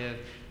Initiative,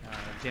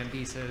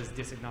 Dambisa's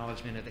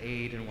disacknowledgement of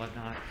aid and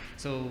whatnot.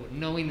 So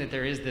knowing that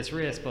there is this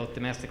risk, both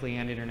domestically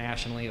and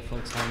internationally, of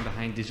folks falling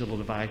behind digital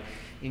divide,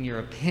 in your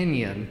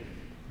opinion,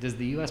 does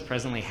the U.S.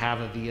 presently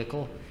have a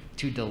vehicle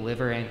to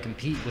deliver and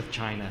compete with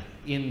China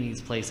in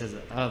these places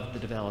of the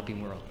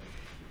developing world?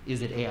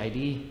 Is it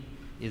AID?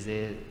 Is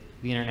it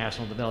the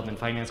International Development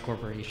Finance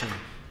Corporation?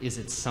 Is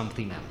it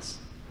something else?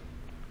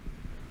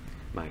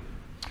 Mike.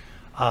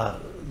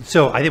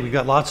 So I think we've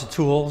got lots of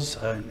tools,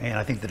 and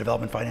I think the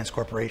Development Finance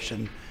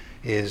Corporation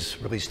is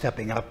really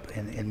stepping up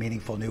in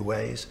meaningful new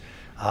ways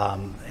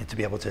and to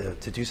be able to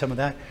do some of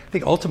that. I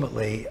think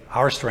ultimately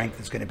our strength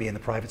is going to be in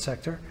the private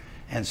sector,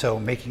 and so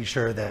making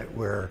sure that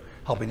we're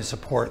helping to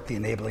support the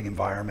enabling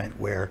environment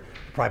where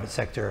the private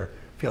sector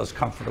feels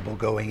comfortable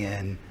going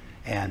in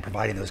and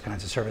providing those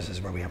kinds of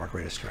services where we have our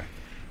greatest strength.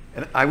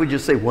 And I would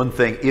just say one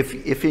thing,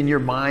 if in your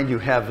mind you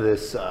have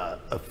this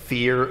a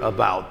fear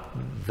about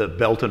the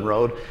Belt and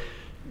Road,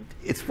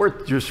 it's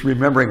worth just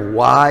remembering,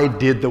 why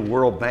did the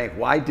World Bank,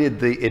 why did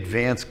the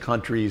advanced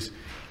countries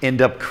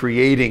end up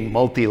creating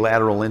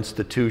multilateral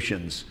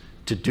institutions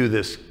to do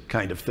this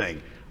kind of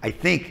thing? I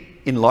think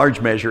in large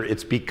measure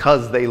it's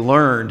because they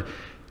learned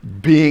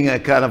being a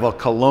kind of a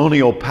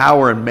colonial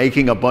power and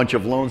making a bunch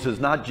of loans does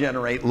not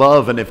generate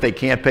love, and if they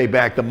can't pay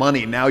back the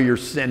money, now you're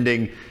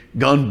sending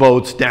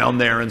gunboats down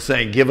there and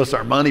saying, give us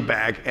our money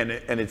back, and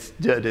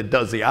it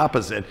does the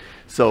opposite.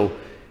 So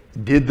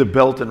did the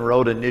Belt and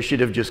Road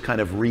Initiative just kind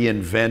of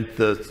reinvent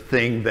the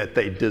thing that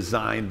they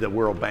designed the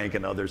World Bank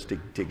and others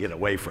to get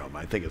away from?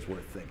 I think it's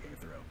worth thinking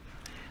through.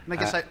 And I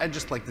guess I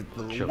just like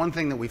the Sure. one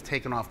thing that we've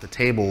taken off the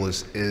table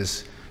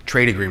is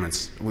trade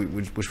agreements,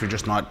 which we're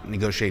just not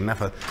negotiating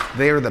enough of.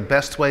 They are the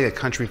best way a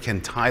country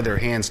can tie their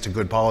hands to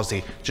good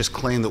policy. Just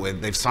claim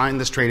that they've signed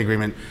this trade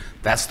agreement.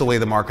 That's the way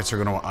the markets are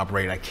going to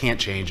operate. I can't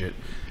change it.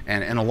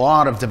 And a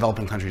lot of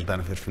developing countries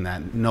benefit from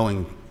that,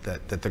 knowing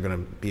that they're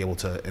going to be able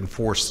to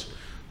enforce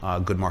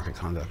good market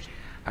conduct.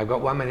 I've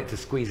got 1 minute to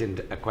squeeze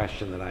in a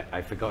question that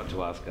I forgot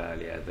to ask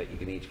earlier that you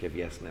can each give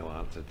yes, no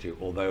answer to.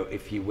 Although,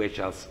 if you wish,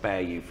 I'll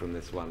spare you from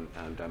this one,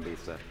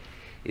 Dambisa.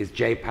 Is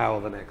Jay Powell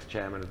the next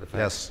chairman of the Fed?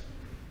 Yes.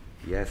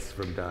 Yes,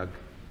 from Doug.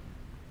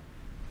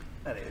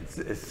 I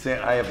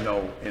have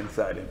no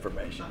inside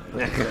information.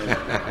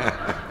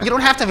 You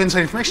don't have to have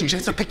inside information. You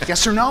just have to pick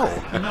yes or no.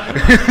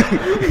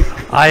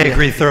 I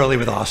agree thoroughly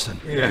with Austan.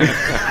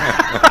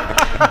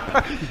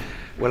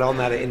 Well, on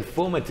that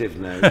informative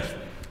note,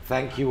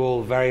 thank you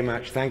all very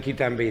much. Thank you,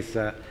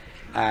 Dambisa,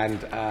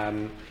 and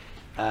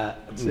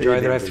enjoy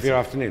the rest of your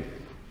afternoon.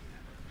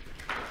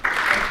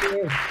 Thank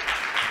you.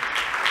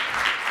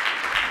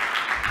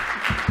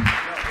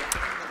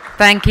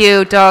 Thank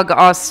you, Doug,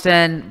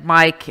 Austan,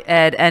 Mike,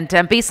 Ed, and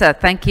Dambisa.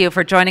 Thank you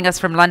for joining us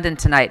from London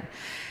tonight.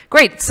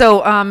 Great.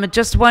 So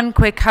just one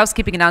quick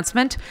housekeeping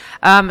announcement.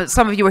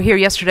 Some of you were here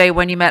yesterday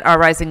when you met our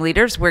rising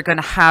leaders. We're going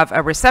to have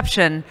a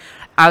reception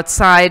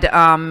outside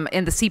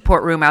in the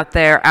Seaport room out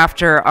there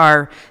after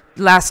our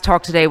last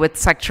talk today with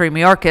Secretary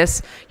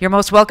Mayorkas. You're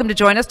most welcome to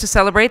join us to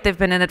celebrate. They've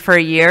been in it for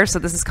a year, so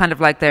this is kind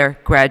of like their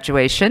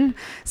graduation.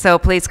 So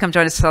please come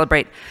join us to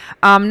celebrate.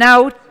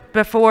 Now,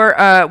 before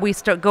we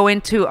go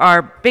into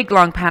our big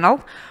long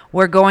panel,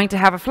 we're going to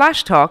have a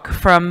flash talk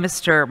from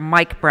Mr.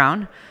 Mike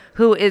Brown,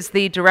 who is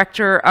the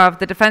director of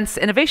the Defense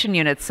Innovation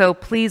Unit. So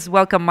please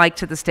welcome Mike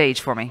to the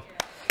stage for me.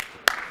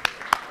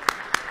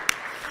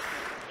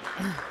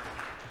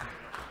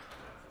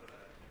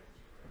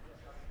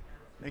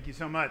 Thank you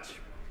so much.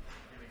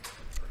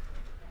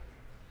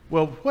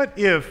 Well, what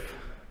if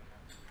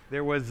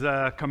there was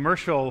a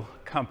commercial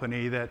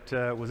company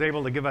that was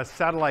able to give us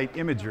satellite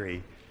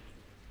imagery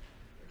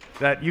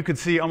that you could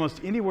see almost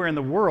anywhere in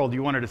the world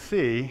you wanted to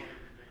see,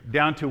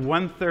 down to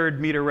 1/3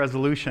 meter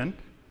resolution,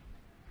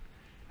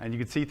 and you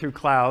could see through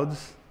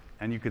clouds,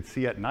 and you could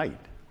see at night?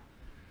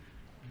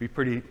 It'd be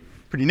pretty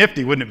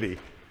nifty, wouldn't it be?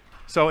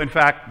 So in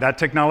fact, that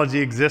technology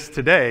exists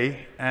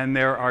today, and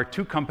there are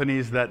 2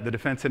 companies that the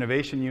Defense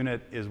Innovation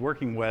Unit is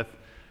working with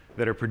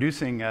that are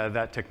producing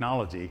that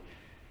technology.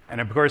 And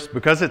of course,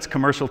 because it's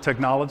commercial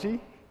technology,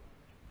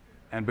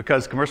 and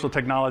because commercial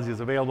technology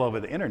is available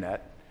over the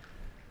internet,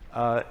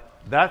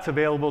 that's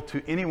available to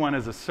anyone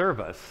as a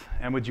service.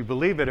 And would you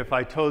believe it if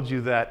I told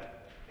you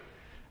that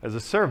as a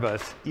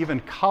service, even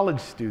college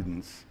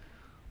students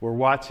were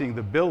watching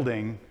the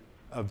building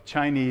of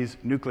Chinese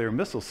nuclear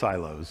missile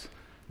silos?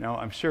 Now,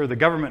 I'm sure the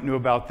government knew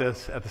about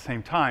this at the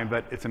same time,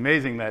 but it's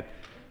amazing that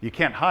you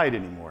can't hide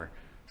anymore.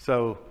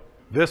 So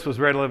this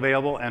was readily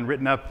available and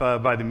written up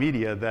by the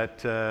media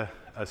that a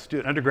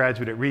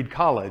undergraduate at Reed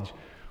College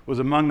was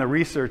among the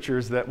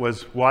researchers that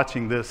was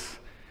watching this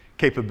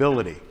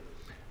capability.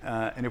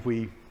 And if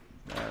we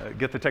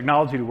get the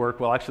technology to work,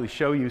 we'll actually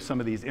show you some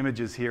of these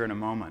images here in a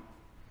moment.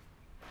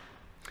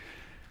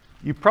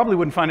 You probably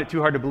wouldn't find it too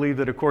hard to believe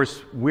that, of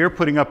course, we're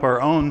putting up our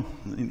own,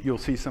 you'll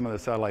see some of the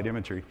satellite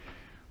imagery.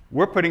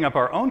 We're putting up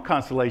our own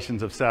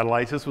constellations of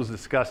satellites. This was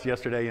discussed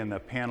yesterday in the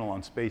panel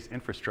on space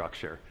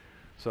infrastructure.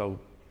 So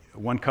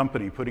one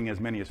company putting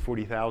as many as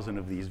 40,000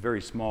 of these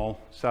very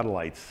small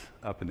satellites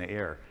up in the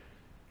air.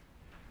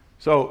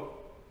 So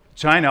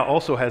China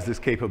also has this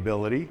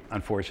capability,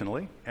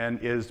 unfortunately, and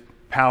is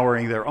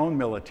powering their own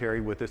military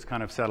with this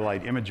kind of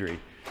satellite imagery.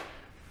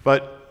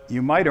 But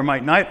you might or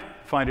might not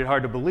find it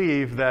hard to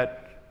believe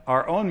that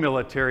our own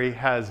military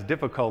has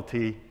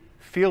difficulty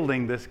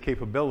fielding this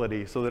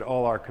capability so that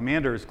all our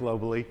commanders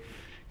globally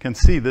can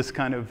see this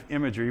kind of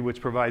imagery,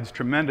 which provides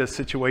tremendous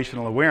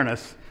situational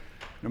awareness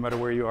no matter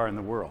where you are in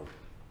the world.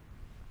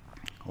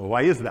 Well,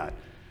 why is that?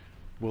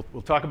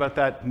 We'll talk about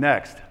that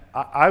next.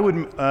 I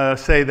would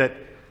say that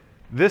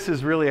this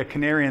is really a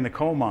canary in the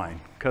coal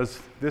mine,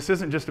 because this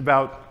isn't just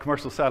about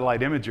commercial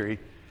satellite imagery.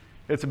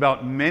 It's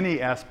about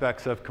many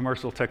aspects of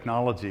commercial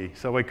technology.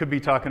 So we could be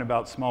talking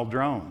about small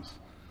drones,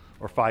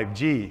 or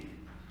 5G,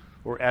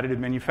 or additive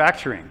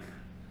manufacturing,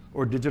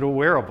 or digital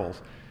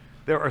wearables.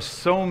 There are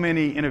so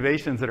many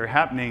innovations that are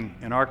happening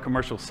in our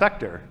commercial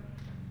sector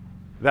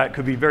that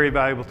could be very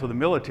valuable to the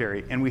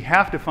military, and we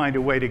have to find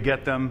a way to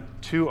get them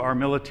to our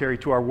military,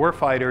 to our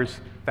warfighters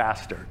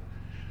faster.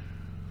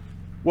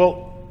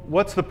 Well,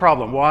 what's the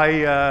problem?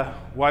 Why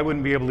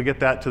wouldn't we be able to get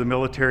that to the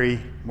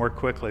military more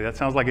quickly? That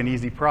sounds like an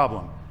easy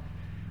problem.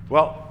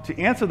 Well, to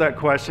answer that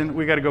question,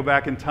 we got to go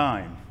back in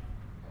time,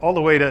 all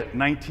the way to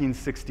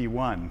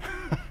 1961.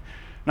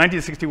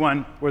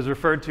 1961 was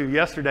referred to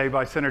yesterday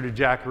by Senator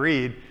Jack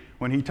Reed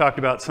when he talked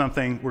about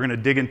something we're going to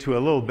dig into a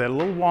little bit, a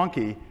little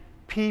wonky,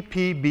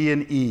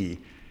 PPB&E.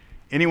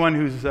 Anyone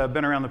who's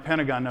been around the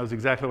Pentagon knows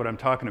exactly what I'm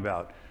talking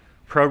about.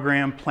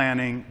 Program,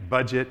 planning,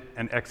 budget,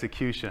 and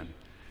execution.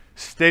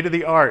 State of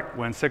the art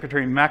when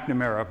Secretary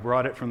McNamara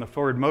brought it from the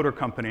Ford Motor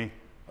Company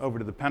over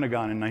to the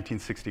Pentagon in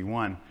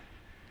 1961.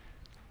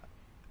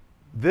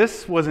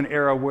 This was an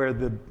era where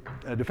the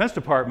Defense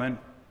Department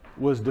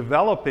was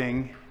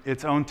developing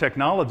its own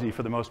technology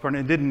for the most part,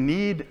 and it didn't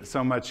need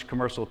so much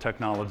commercial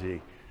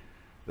technology.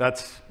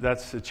 That's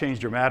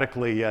changed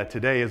dramatically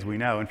today, as we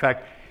know. In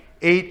fact,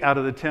 8 out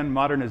of the 10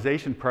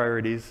 modernization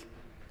priorities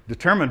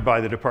determined by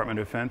the Department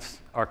of Defense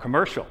are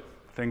commercial,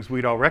 things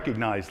we'd all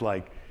recognize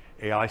like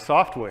AI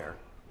software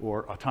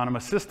or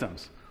autonomous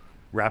systems,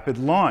 rapid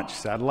launch,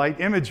 satellite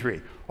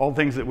imagery, all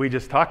things that we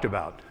just talked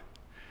about.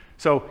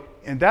 So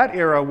in that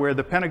era where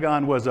the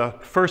Pentagon was a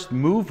first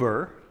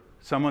mover,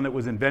 someone that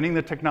was inventing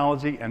the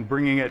technology and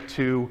bringing it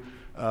to,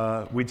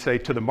 we'd say,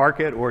 to the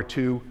market or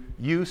to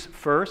use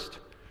first,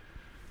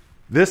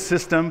 this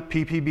system,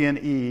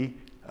 PPB&E,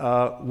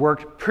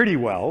 worked pretty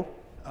well.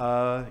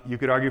 You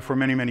could argue for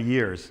many, many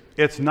years.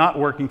 It's not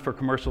working for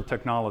commercial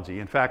technology.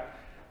 In fact,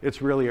 it's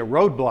really a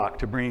roadblock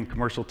to bringing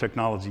commercial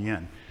technology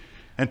in.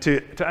 And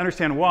to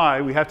understand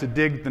why, we have to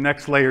dig the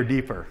next layer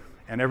deeper.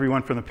 And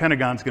everyone from the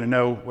Pentagon is going to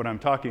know what I'm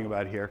talking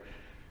about here.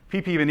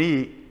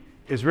 PPB&E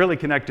is really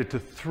connected to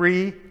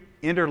 3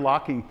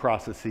 interlocking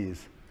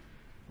processes: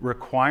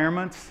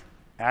 requirements,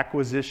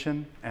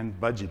 acquisition, and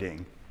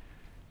budgeting.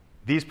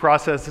 These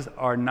processes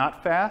are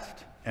not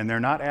fast, and they're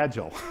not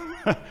agile.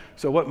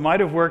 So what might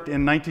have worked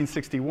in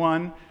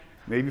 1961,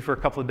 maybe for a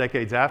couple of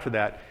decades after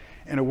that,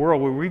 in a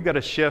world where we've got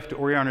to shift to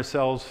orient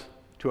ourselves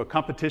to a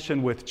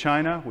competition with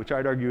China, which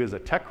I'd argue is a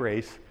tech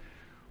race,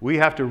 we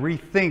have to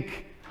rethink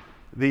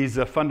these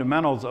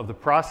fundamentals of the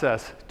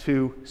process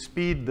to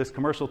speed this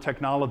commercial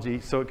technology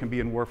so it can be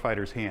in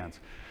warfighters' hands.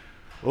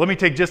 Well, let me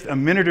take just a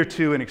minute or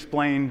two and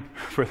explain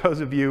for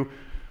those of you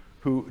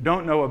who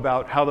don't know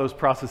about how those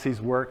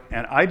processes work,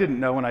 and I didn't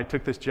know when I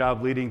took this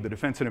job leading the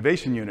Defense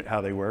Innovation Unit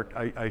how they work.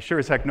 I sure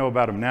as heck know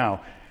about them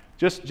now,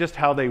 just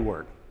how they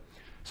work.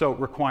 So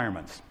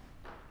requirements.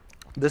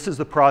 This is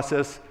the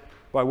process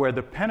by where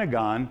the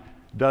Pentagon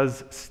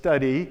does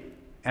study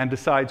and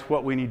decides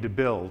what we need to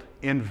build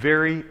in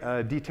very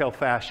detailed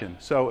fashion.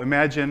 So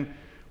imagine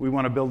we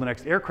want to build the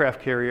next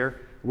aircraft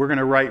carrier. We're going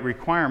to write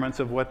requirements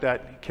of what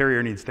that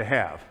carrier needs to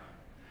have.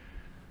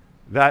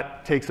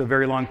 That takes a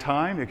very long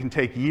time. It can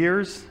take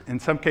years. In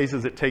some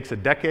cases, it takes a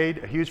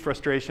decade. A huge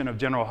frustration of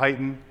General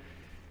Hyten.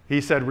 He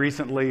said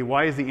recently,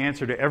 why is the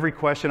answer to every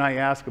question I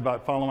ask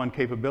about follow-on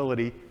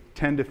capability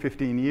 10 to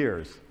 15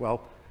 years?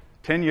 Well,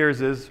 10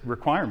 years is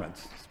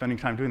requirements, spending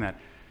time doing that.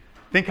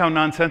 Think how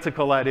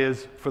nonsensical that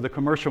is for the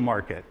commercial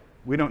market.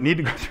 We don't need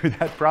to go through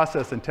that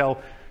process and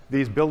tell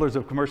these builders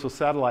of commercial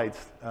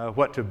satellites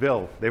what to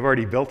build. They've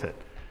already built it.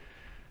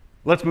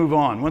 Let's move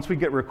on. Once we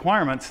get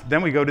requirements,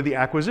 then we go to the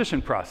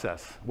acquisition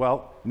process.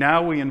 Well,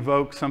 now we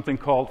invoke something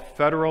called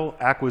Federal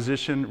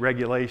Acquisition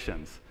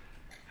Regulations.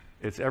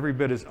 It's every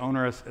bit as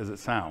onerous as it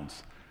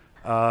sounds.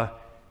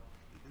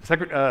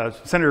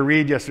 Senator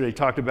Reed yesterday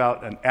talked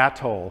about an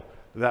atoll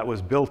that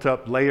was built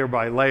up layer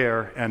by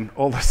layer, and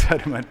all the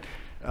sediment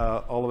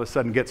all of a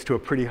sudden gets to a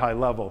pretty high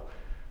level.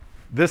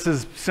 This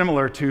is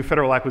similar to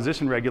Federal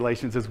Acquisition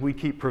Regulations as we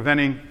keep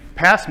preventing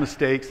past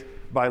mistakes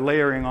by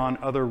layering on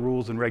other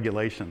rules and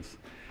regulations.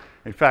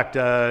 In fact,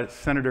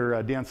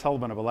 Senator Dan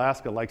Sullivan of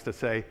Alaska likes to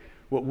say,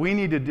 what we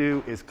need to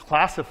do is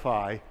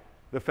classify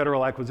the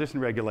Federal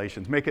Acquisition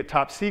Regulations, make it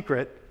top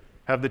secret,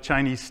 have the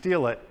Chinese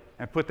steal it,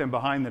 and put them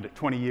behind it at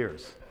 20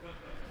 years.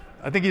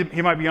 I think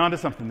he might be onto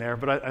something there,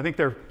 but I think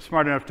they're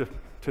smart enough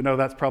to know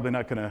that's probably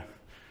not going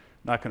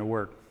to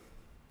work.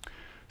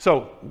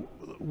 So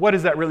what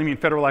does that really mean,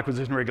 Federal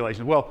Acquisition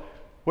Regulations? Well,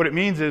 what it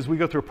means is we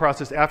go through a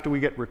process after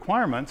we get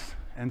requirements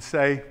and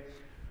say,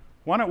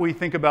 why don't we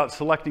think about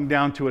selecting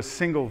down to a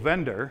single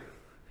vendor,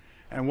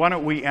 and why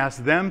don't we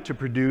ask them to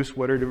produce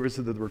whatever it is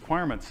that the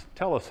requirements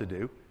tell us to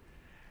do,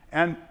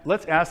 and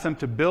let's ask them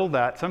to build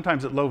that,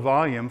 sometimes at low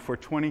volume, for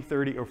 20,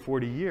 30, or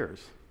 40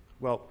 years.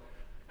 Well,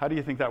 how do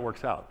you think that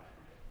works out?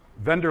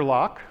 Vendor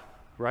lock,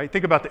 right?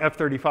 Think about the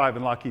F-35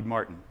 and Lockheed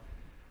Martin.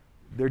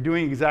 They're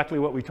doing exactly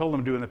what we told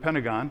them to do in the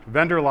Pentagon.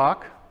 Vendor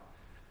lock,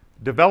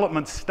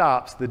 development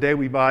stops the day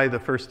we buy the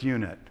first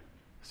unit.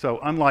 So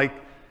unlike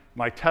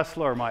my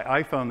Tesla or my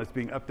iPhone that's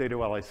being updated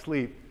while I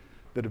sleep,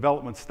 the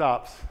development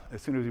stops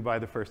as soon as we buy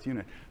the first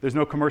unit. There's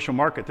no commercial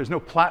market. There's no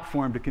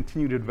platform to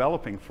continue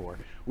developing for.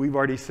 We've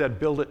already said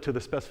build it to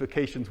the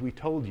specifications we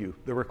told you,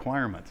 the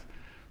requirements.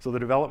 So the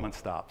development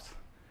stops.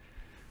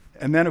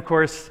 And then, of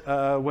course,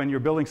 when you're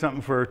building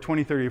something for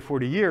 20, 30, or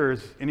 40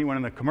 years, anyone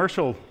in the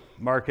commercial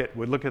market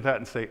would look at that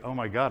and say, oh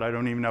my God, I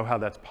don't even know how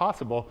that's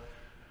possible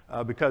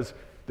because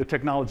the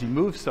technology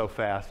moves so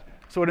fast.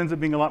 So it ends up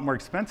being a lot more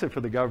expensive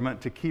for the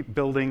government to keep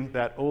building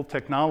that old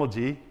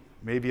technology,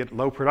 maybe at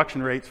low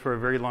production rates for a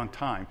very long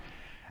time.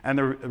 And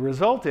the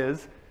result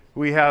is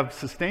we have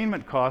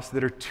sustainment costs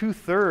that are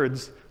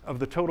 2/3 of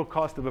the total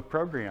cost of a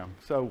program.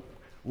 So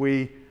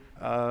we,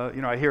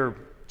 I hear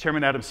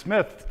Chairman Adam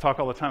Smith talk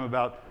all the time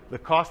about the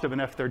cost of an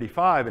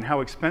F-35 and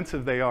how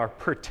expensive they are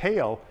per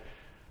tail.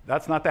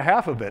 That's not the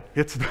half of it.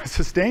 It's the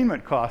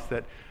sustainment costs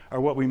that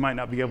are what we might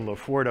not be able to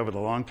afford over the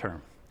long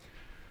term.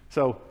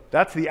 So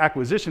that's the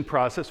acquisition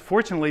process.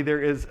 Fortunately,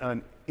 there is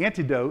an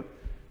antidote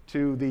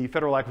to the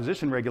federal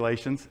acquisition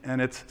regulations, and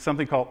it's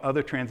something called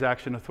Other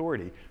Transaction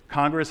Authority.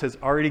 Congress has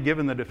already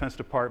given the Defense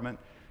Department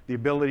the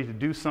ability to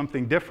do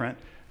something different.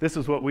 This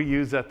is what we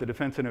use at the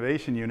Defense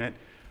Innovation Unit,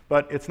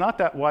 but it's not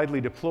that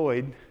widely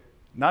deployed.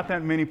 Not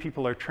that many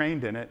people are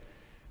trained in it,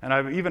 and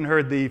I've even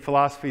heard the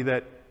philosophy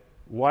that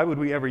why would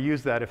we ever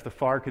use that if the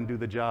FAR can do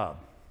the job?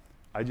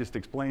 I just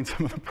explained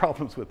some of the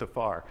problems with the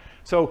FAR.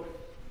 So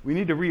we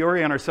need to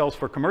reorient ourselves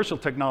for commercial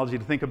technology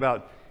to think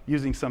about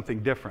using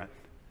something different.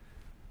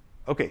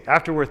 Okay,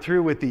 after we're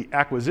through with the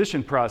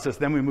acquisition process,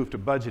 then we move to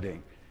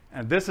budgeting.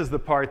 And this is the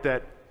part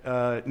that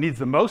needs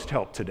the most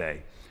help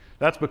today.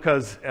 That's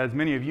because, as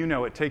many of you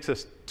know, it takes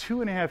us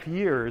 2.5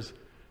 years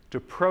to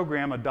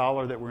program a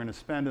dollar that we're going to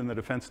spend in the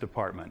Defense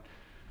Department.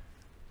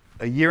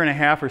 1.5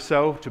 years or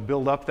so to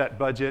build up that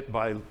budget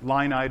by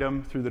line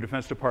item through the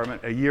Defense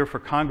Department, 1 year for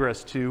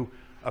Congress to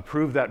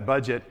approve that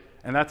budget,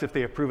 and that's if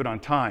they approve it on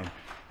time.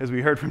 As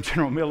we heard from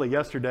General Milley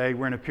yesterday,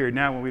 we're in a period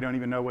now when we don't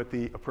even know what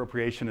the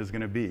appropriation is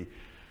going to be.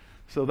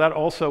 So that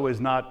also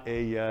is not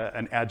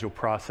an agile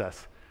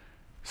process.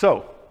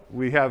 So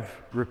we have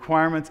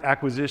requirements,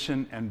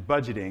 acquisition, and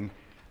budgeting.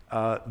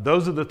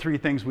 Those are the three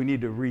things we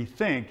need to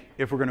rethink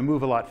if we're going to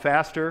move a lot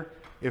faster,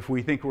 if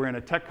we think we're in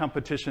a tech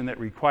competition that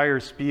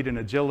requires speed and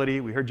agility.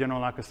 We heard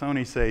General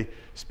Nakasone say,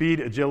 speed,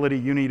 agility,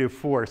 unity of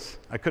force.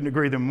 I couldn't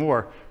agree with him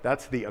more.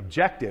 That's the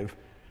objective.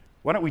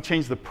 Why don't we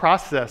change the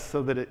process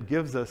so that it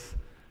gives us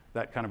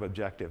that kind of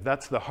objective?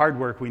 That's the hard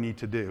work we need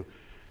to do.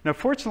 Now,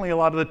 fortunately, a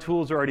lot of the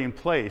tools are already in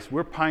place.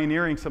 We're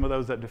pioneering some of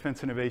those at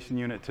Defense Innovation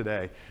Unit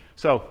today.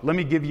 So let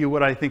me give you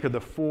what I think are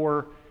the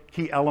 4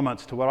 key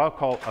elements to what I'll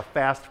call a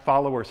fast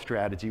follower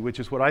strategy,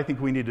 which is what I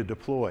think we need to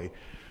deploy.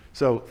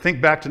 So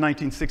think back to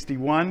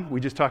 1961.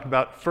 We just talked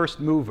about first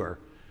mover.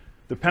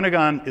 The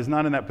Pentagon is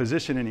not in that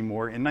position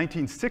anymore. In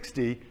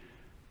 1960,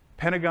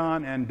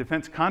 Pentagon and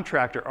defense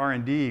contractor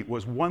R&D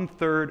was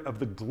 1/3 of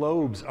the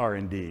globe's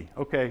R&D.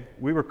 Okay,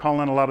 we were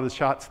calling a lot of the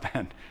shots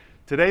then.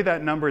 Today,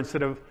 that number,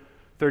 instead of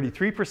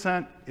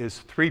 33%, is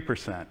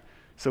 3%.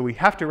 So we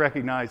have to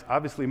recognize,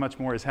 obviously, much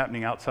more is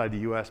happening outside the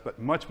US, but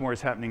much more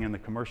is happening in the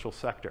commercial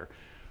sector.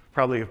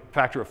 Probably a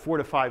factor of 4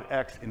 to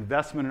 5x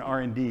investment in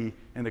R&D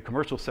in the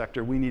commercial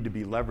sector we need to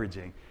be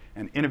leveraging,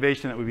 and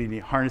innovation that we need to be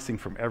harnessing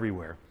from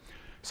everywhere.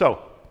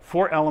 So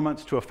 4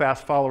 elements to a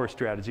fast follower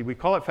strategy. We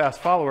call it fast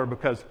follower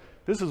because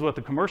this is what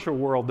the commercial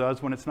world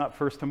does when it's not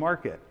first to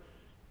market.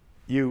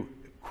 You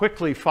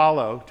quickly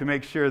follow to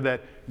make sure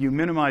that you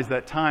minimize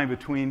that time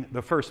between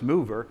the first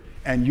mover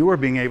and you're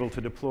being able to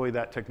deploy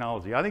that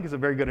technology. I think it's a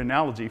very good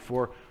analogy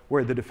for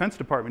where the Defense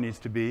Department needs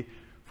to be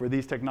for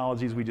these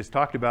technologies we just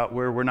talked about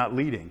where we're not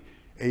leading.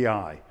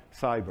 AI,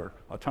 cyber,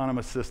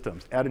 autonomous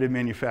systems, additive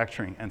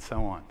manufacturing, and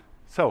so on.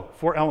 So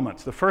 4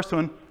 elements. The first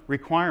one,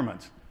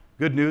 requirements.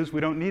 Good news, we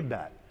don't need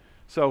that.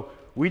 So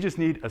we just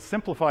need a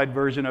simplified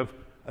version of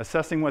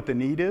assessing what the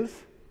need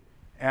is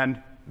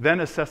and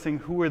then assessing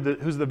who's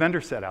the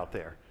vendor set out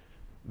there.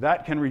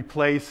 That can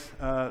replace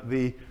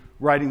the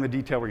writing the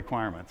detailed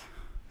requirements.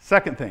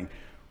 Second thing,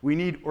 we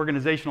need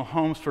organizational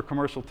homes for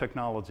commercial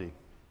technology.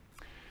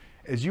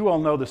 As you all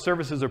know, the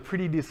services are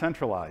pretty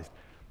decentralized,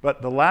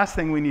 but the last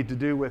thing we need to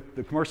do with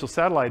the commercial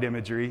satellite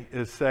imagery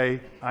is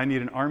say, I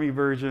need an Army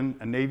version,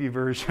 a Navy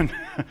version,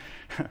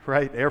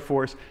 right, Air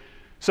Force.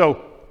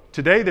 So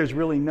today, there's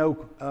really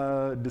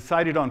no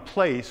decided on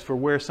place for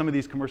where some of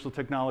these commercial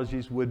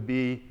technologies would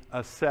be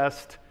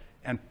assessed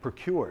and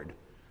procured.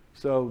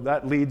 So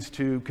that leads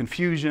to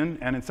confusion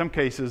and, in some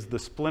cases, the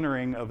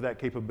splintering of that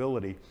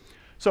capability.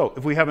 So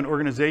if we have an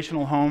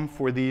organizational home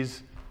for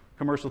these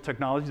commercial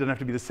technologies, it doesn't have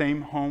to be the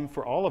same home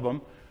for all of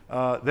them,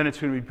 then it's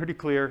going to be pretty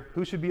clear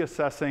who should be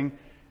assessing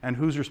and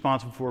who's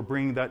responsible for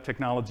bringing that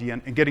technology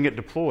in and getting it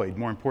deployed,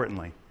 more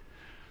importantly.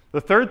 The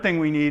third thing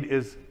we need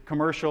is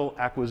commercial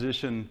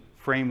acquisition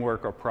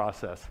framework or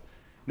process.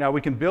 Now,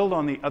 we can build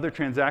on the other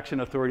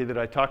transaction authority that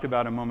I talked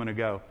about a moment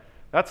ago.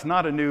 That's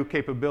not a new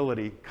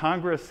capability.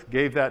 Congress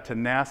gave that to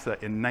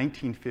NASA in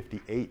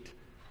 1958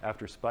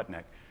 after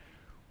Sputnik.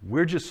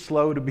 We're just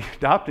slow to be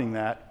adopting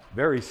that,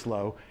 very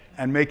slow,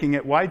 and making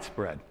it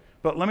widespread.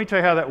 But let me tell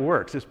you how that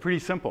works. It's pretty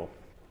simple.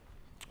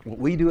 What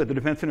we do at the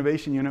Defense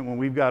Innovation Unit when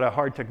we've got a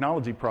hard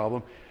technology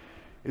problem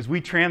is we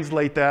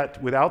translate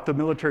that without the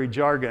military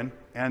jargon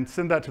and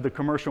send that to the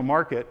commercial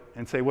market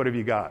and say, what have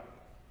you got?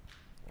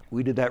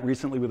 We did that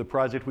recently with a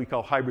project we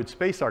call hybrid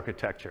space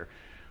architecture,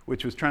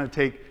 which was trying to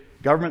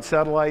take government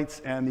satellites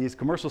and these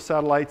commercial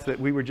satellites that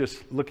we were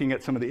just looking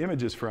at some of the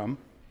images from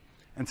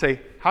and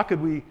say, how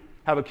could we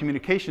have a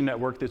communication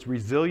network that's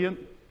resilient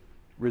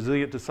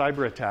to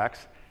cyber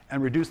attacks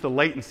and reduce the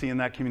latency in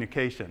that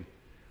communication?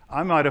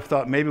 I might have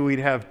thought maybe we'd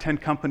have 10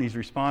 companies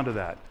respond to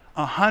that.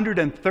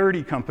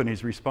 130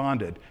 companies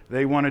responded.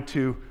 They wanted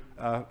to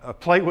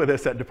play with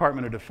us at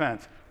Department of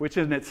Defense, which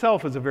in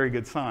itself is a very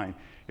good sign.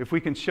 If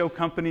we can show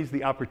companies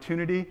the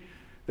opportunity,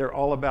 they're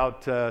all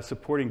about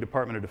supporting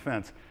Department of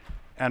Defense.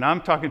 And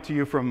I'm talking to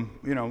you from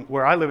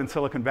where I live in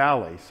Silicon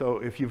Valley. So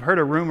if you've heard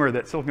a rumor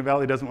that Silicon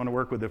Valley doesn't want to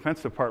work with the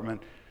Defense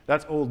Department,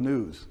 that's old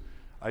news.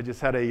 I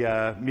just had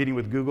a meeting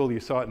with Google. You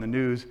saw it in the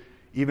news.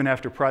 Even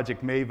after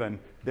Project Maven,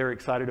 they're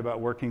excited about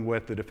working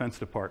with the Defense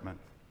Department.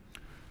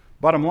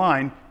 Bottom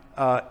line,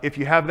 if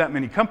you have that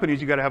many companies,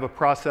 you've got to have a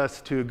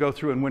process to go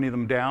through and winning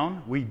them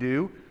down. We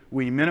do.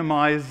 We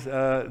minimize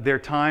their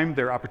time,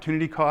 their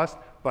opportunity cost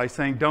by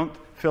saying, don't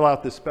fill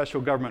out this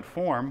special government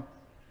form.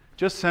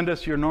 Just send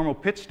us your normal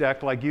pitch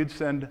deck like you'd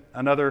send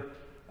another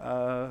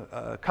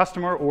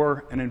customer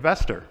or an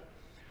investor.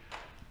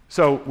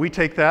 So we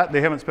take that.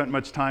 They haven't spent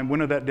much time.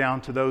 Winnow that down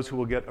to those who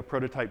will get a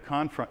prototype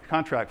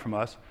contract from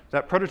us.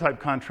 That prototype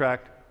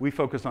contract, we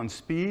focus on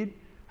speed,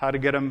 how to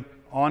get them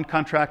on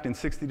contract in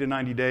 60 to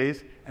 90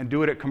 days, and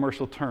do it at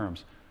commercial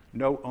terms.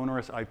 No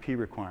onerous IP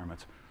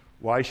requirements.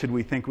 Why should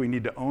we think we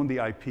need to own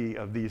the IP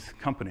of these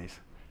companies?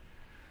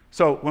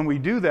 So when we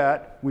do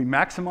that, we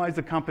maximize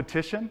the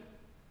competition,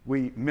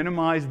 we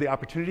minimize the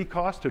opportunity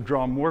cost to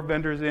draw more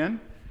vendors in,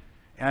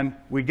 and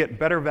we get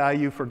better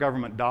value for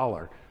government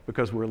dollar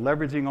because we're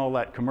leveraging all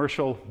that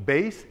commercial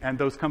base, and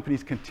those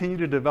companies continue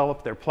to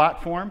develop their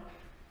platform.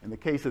 In the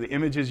case of the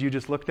images you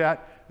just looked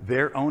at,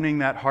 they're owning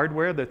that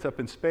hardware that's up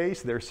in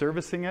space, they're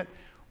servicing it.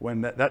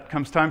 When that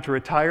comes time to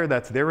retire,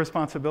 that's their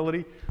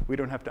responsibility. We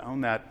don't have to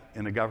own that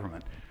in the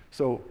government.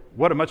 So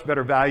what a much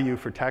better value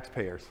for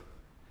taxpayers.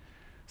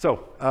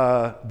 So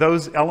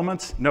those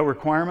elements, no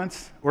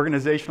requirements,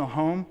 organizational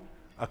home,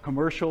 a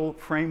commercial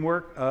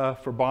framework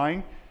for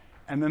buying,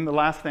 and then the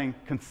last thing,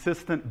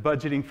 consistent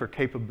budgeting for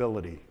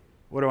capability.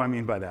 What do I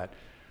mean by that?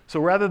 So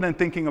rather than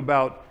thinking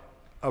about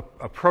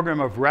a program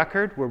of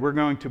record where we're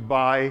going to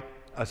buy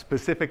a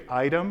specific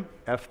item,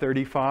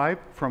 F-35,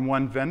 from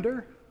one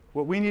vendor,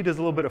 what we need is a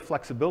little bit of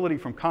flexibility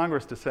from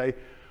Congress to say,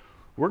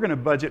 we're going to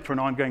budget for an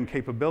ongoing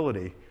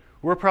capability.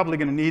 We're probably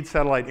going to need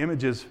satellite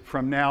images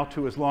from now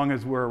to as long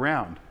as we're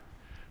around.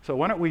 So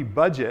why don't we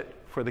budget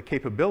for the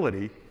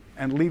capability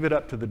and leave it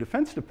up to the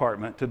Defense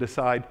Department to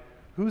decide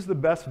who's the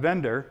best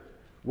vendor,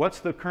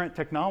 what's the current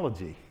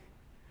technology.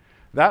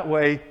 That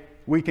way,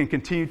 we can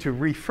continue to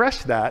refresh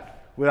that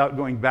without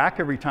going back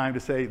every time to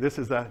say this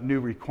is a new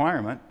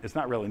requirement. It's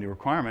not really a new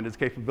requirement. It's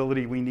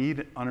capability we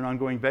need on an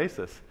ongoing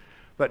basis.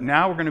 But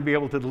now we're going to be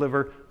able to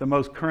deliver the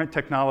most current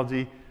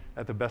technology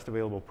at the best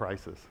available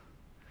prices.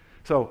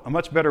 So a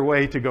much better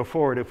way to go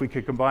forward if we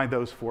could combine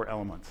those four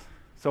elements.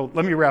 So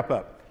let me wrap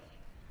up.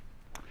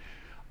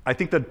 I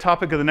think the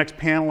topic of the next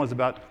panel is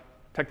about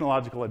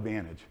technological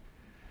advantage.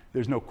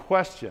 There's no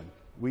question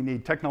we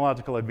need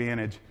technological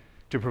advantage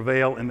to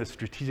prevail in this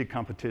strategic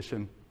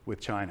competition with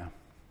China.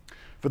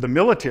 For the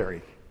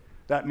military,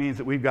 that means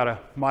that we've got to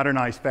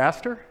modernize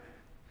faster,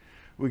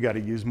 we've got to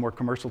use more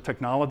commercial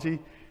technology,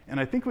 and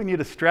I think we need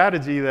a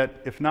strategy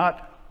that, if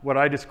not what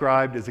I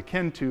described, is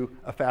akin to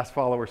a fast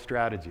follower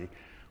strategy.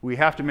 We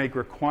have to make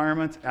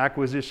requirements,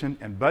 acquisition,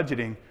 and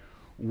budgeting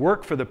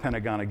work for the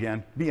Pentagon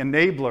again, be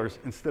enablers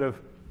instead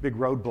of big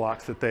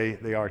roadblocks that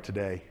they are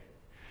today.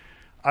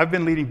 I've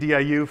been leading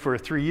DIU for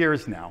 3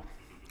 years now,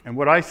 and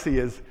what I see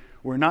is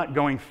we're not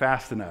going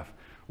fast enough.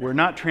 We're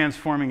not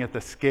transforming at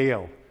the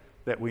scale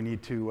that we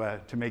need to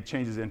make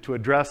changes in to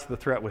address the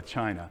threat with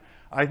China.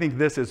 I think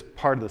this is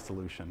part of the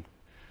solution.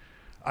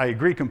 I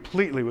agree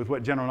completely with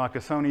what General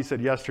Nakasone said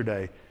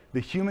yesterday.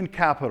 The human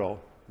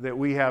capital that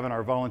we have in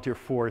our volunteer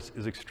force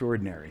is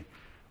extraordinary.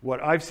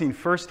 What I've seen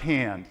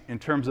firsthand in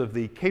terms of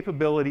the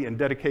capability and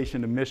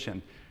dedication to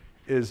mission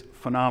is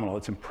phenomenal.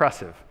 It's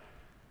impressive.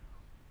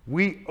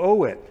 We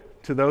owe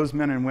it to those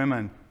men and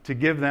women to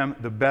give them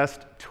the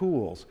best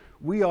tools.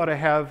 We ought to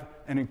have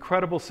an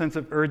incredible sense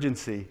of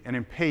urgency and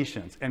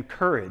impatience and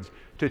courage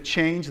to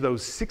change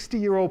those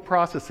 60-year-old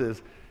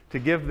processes to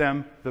give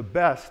them the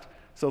best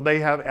so they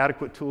have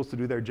adequate tools to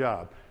do their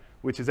job,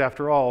 which is,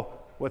 after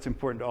all, what's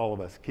important to all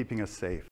of us, keeping us safe.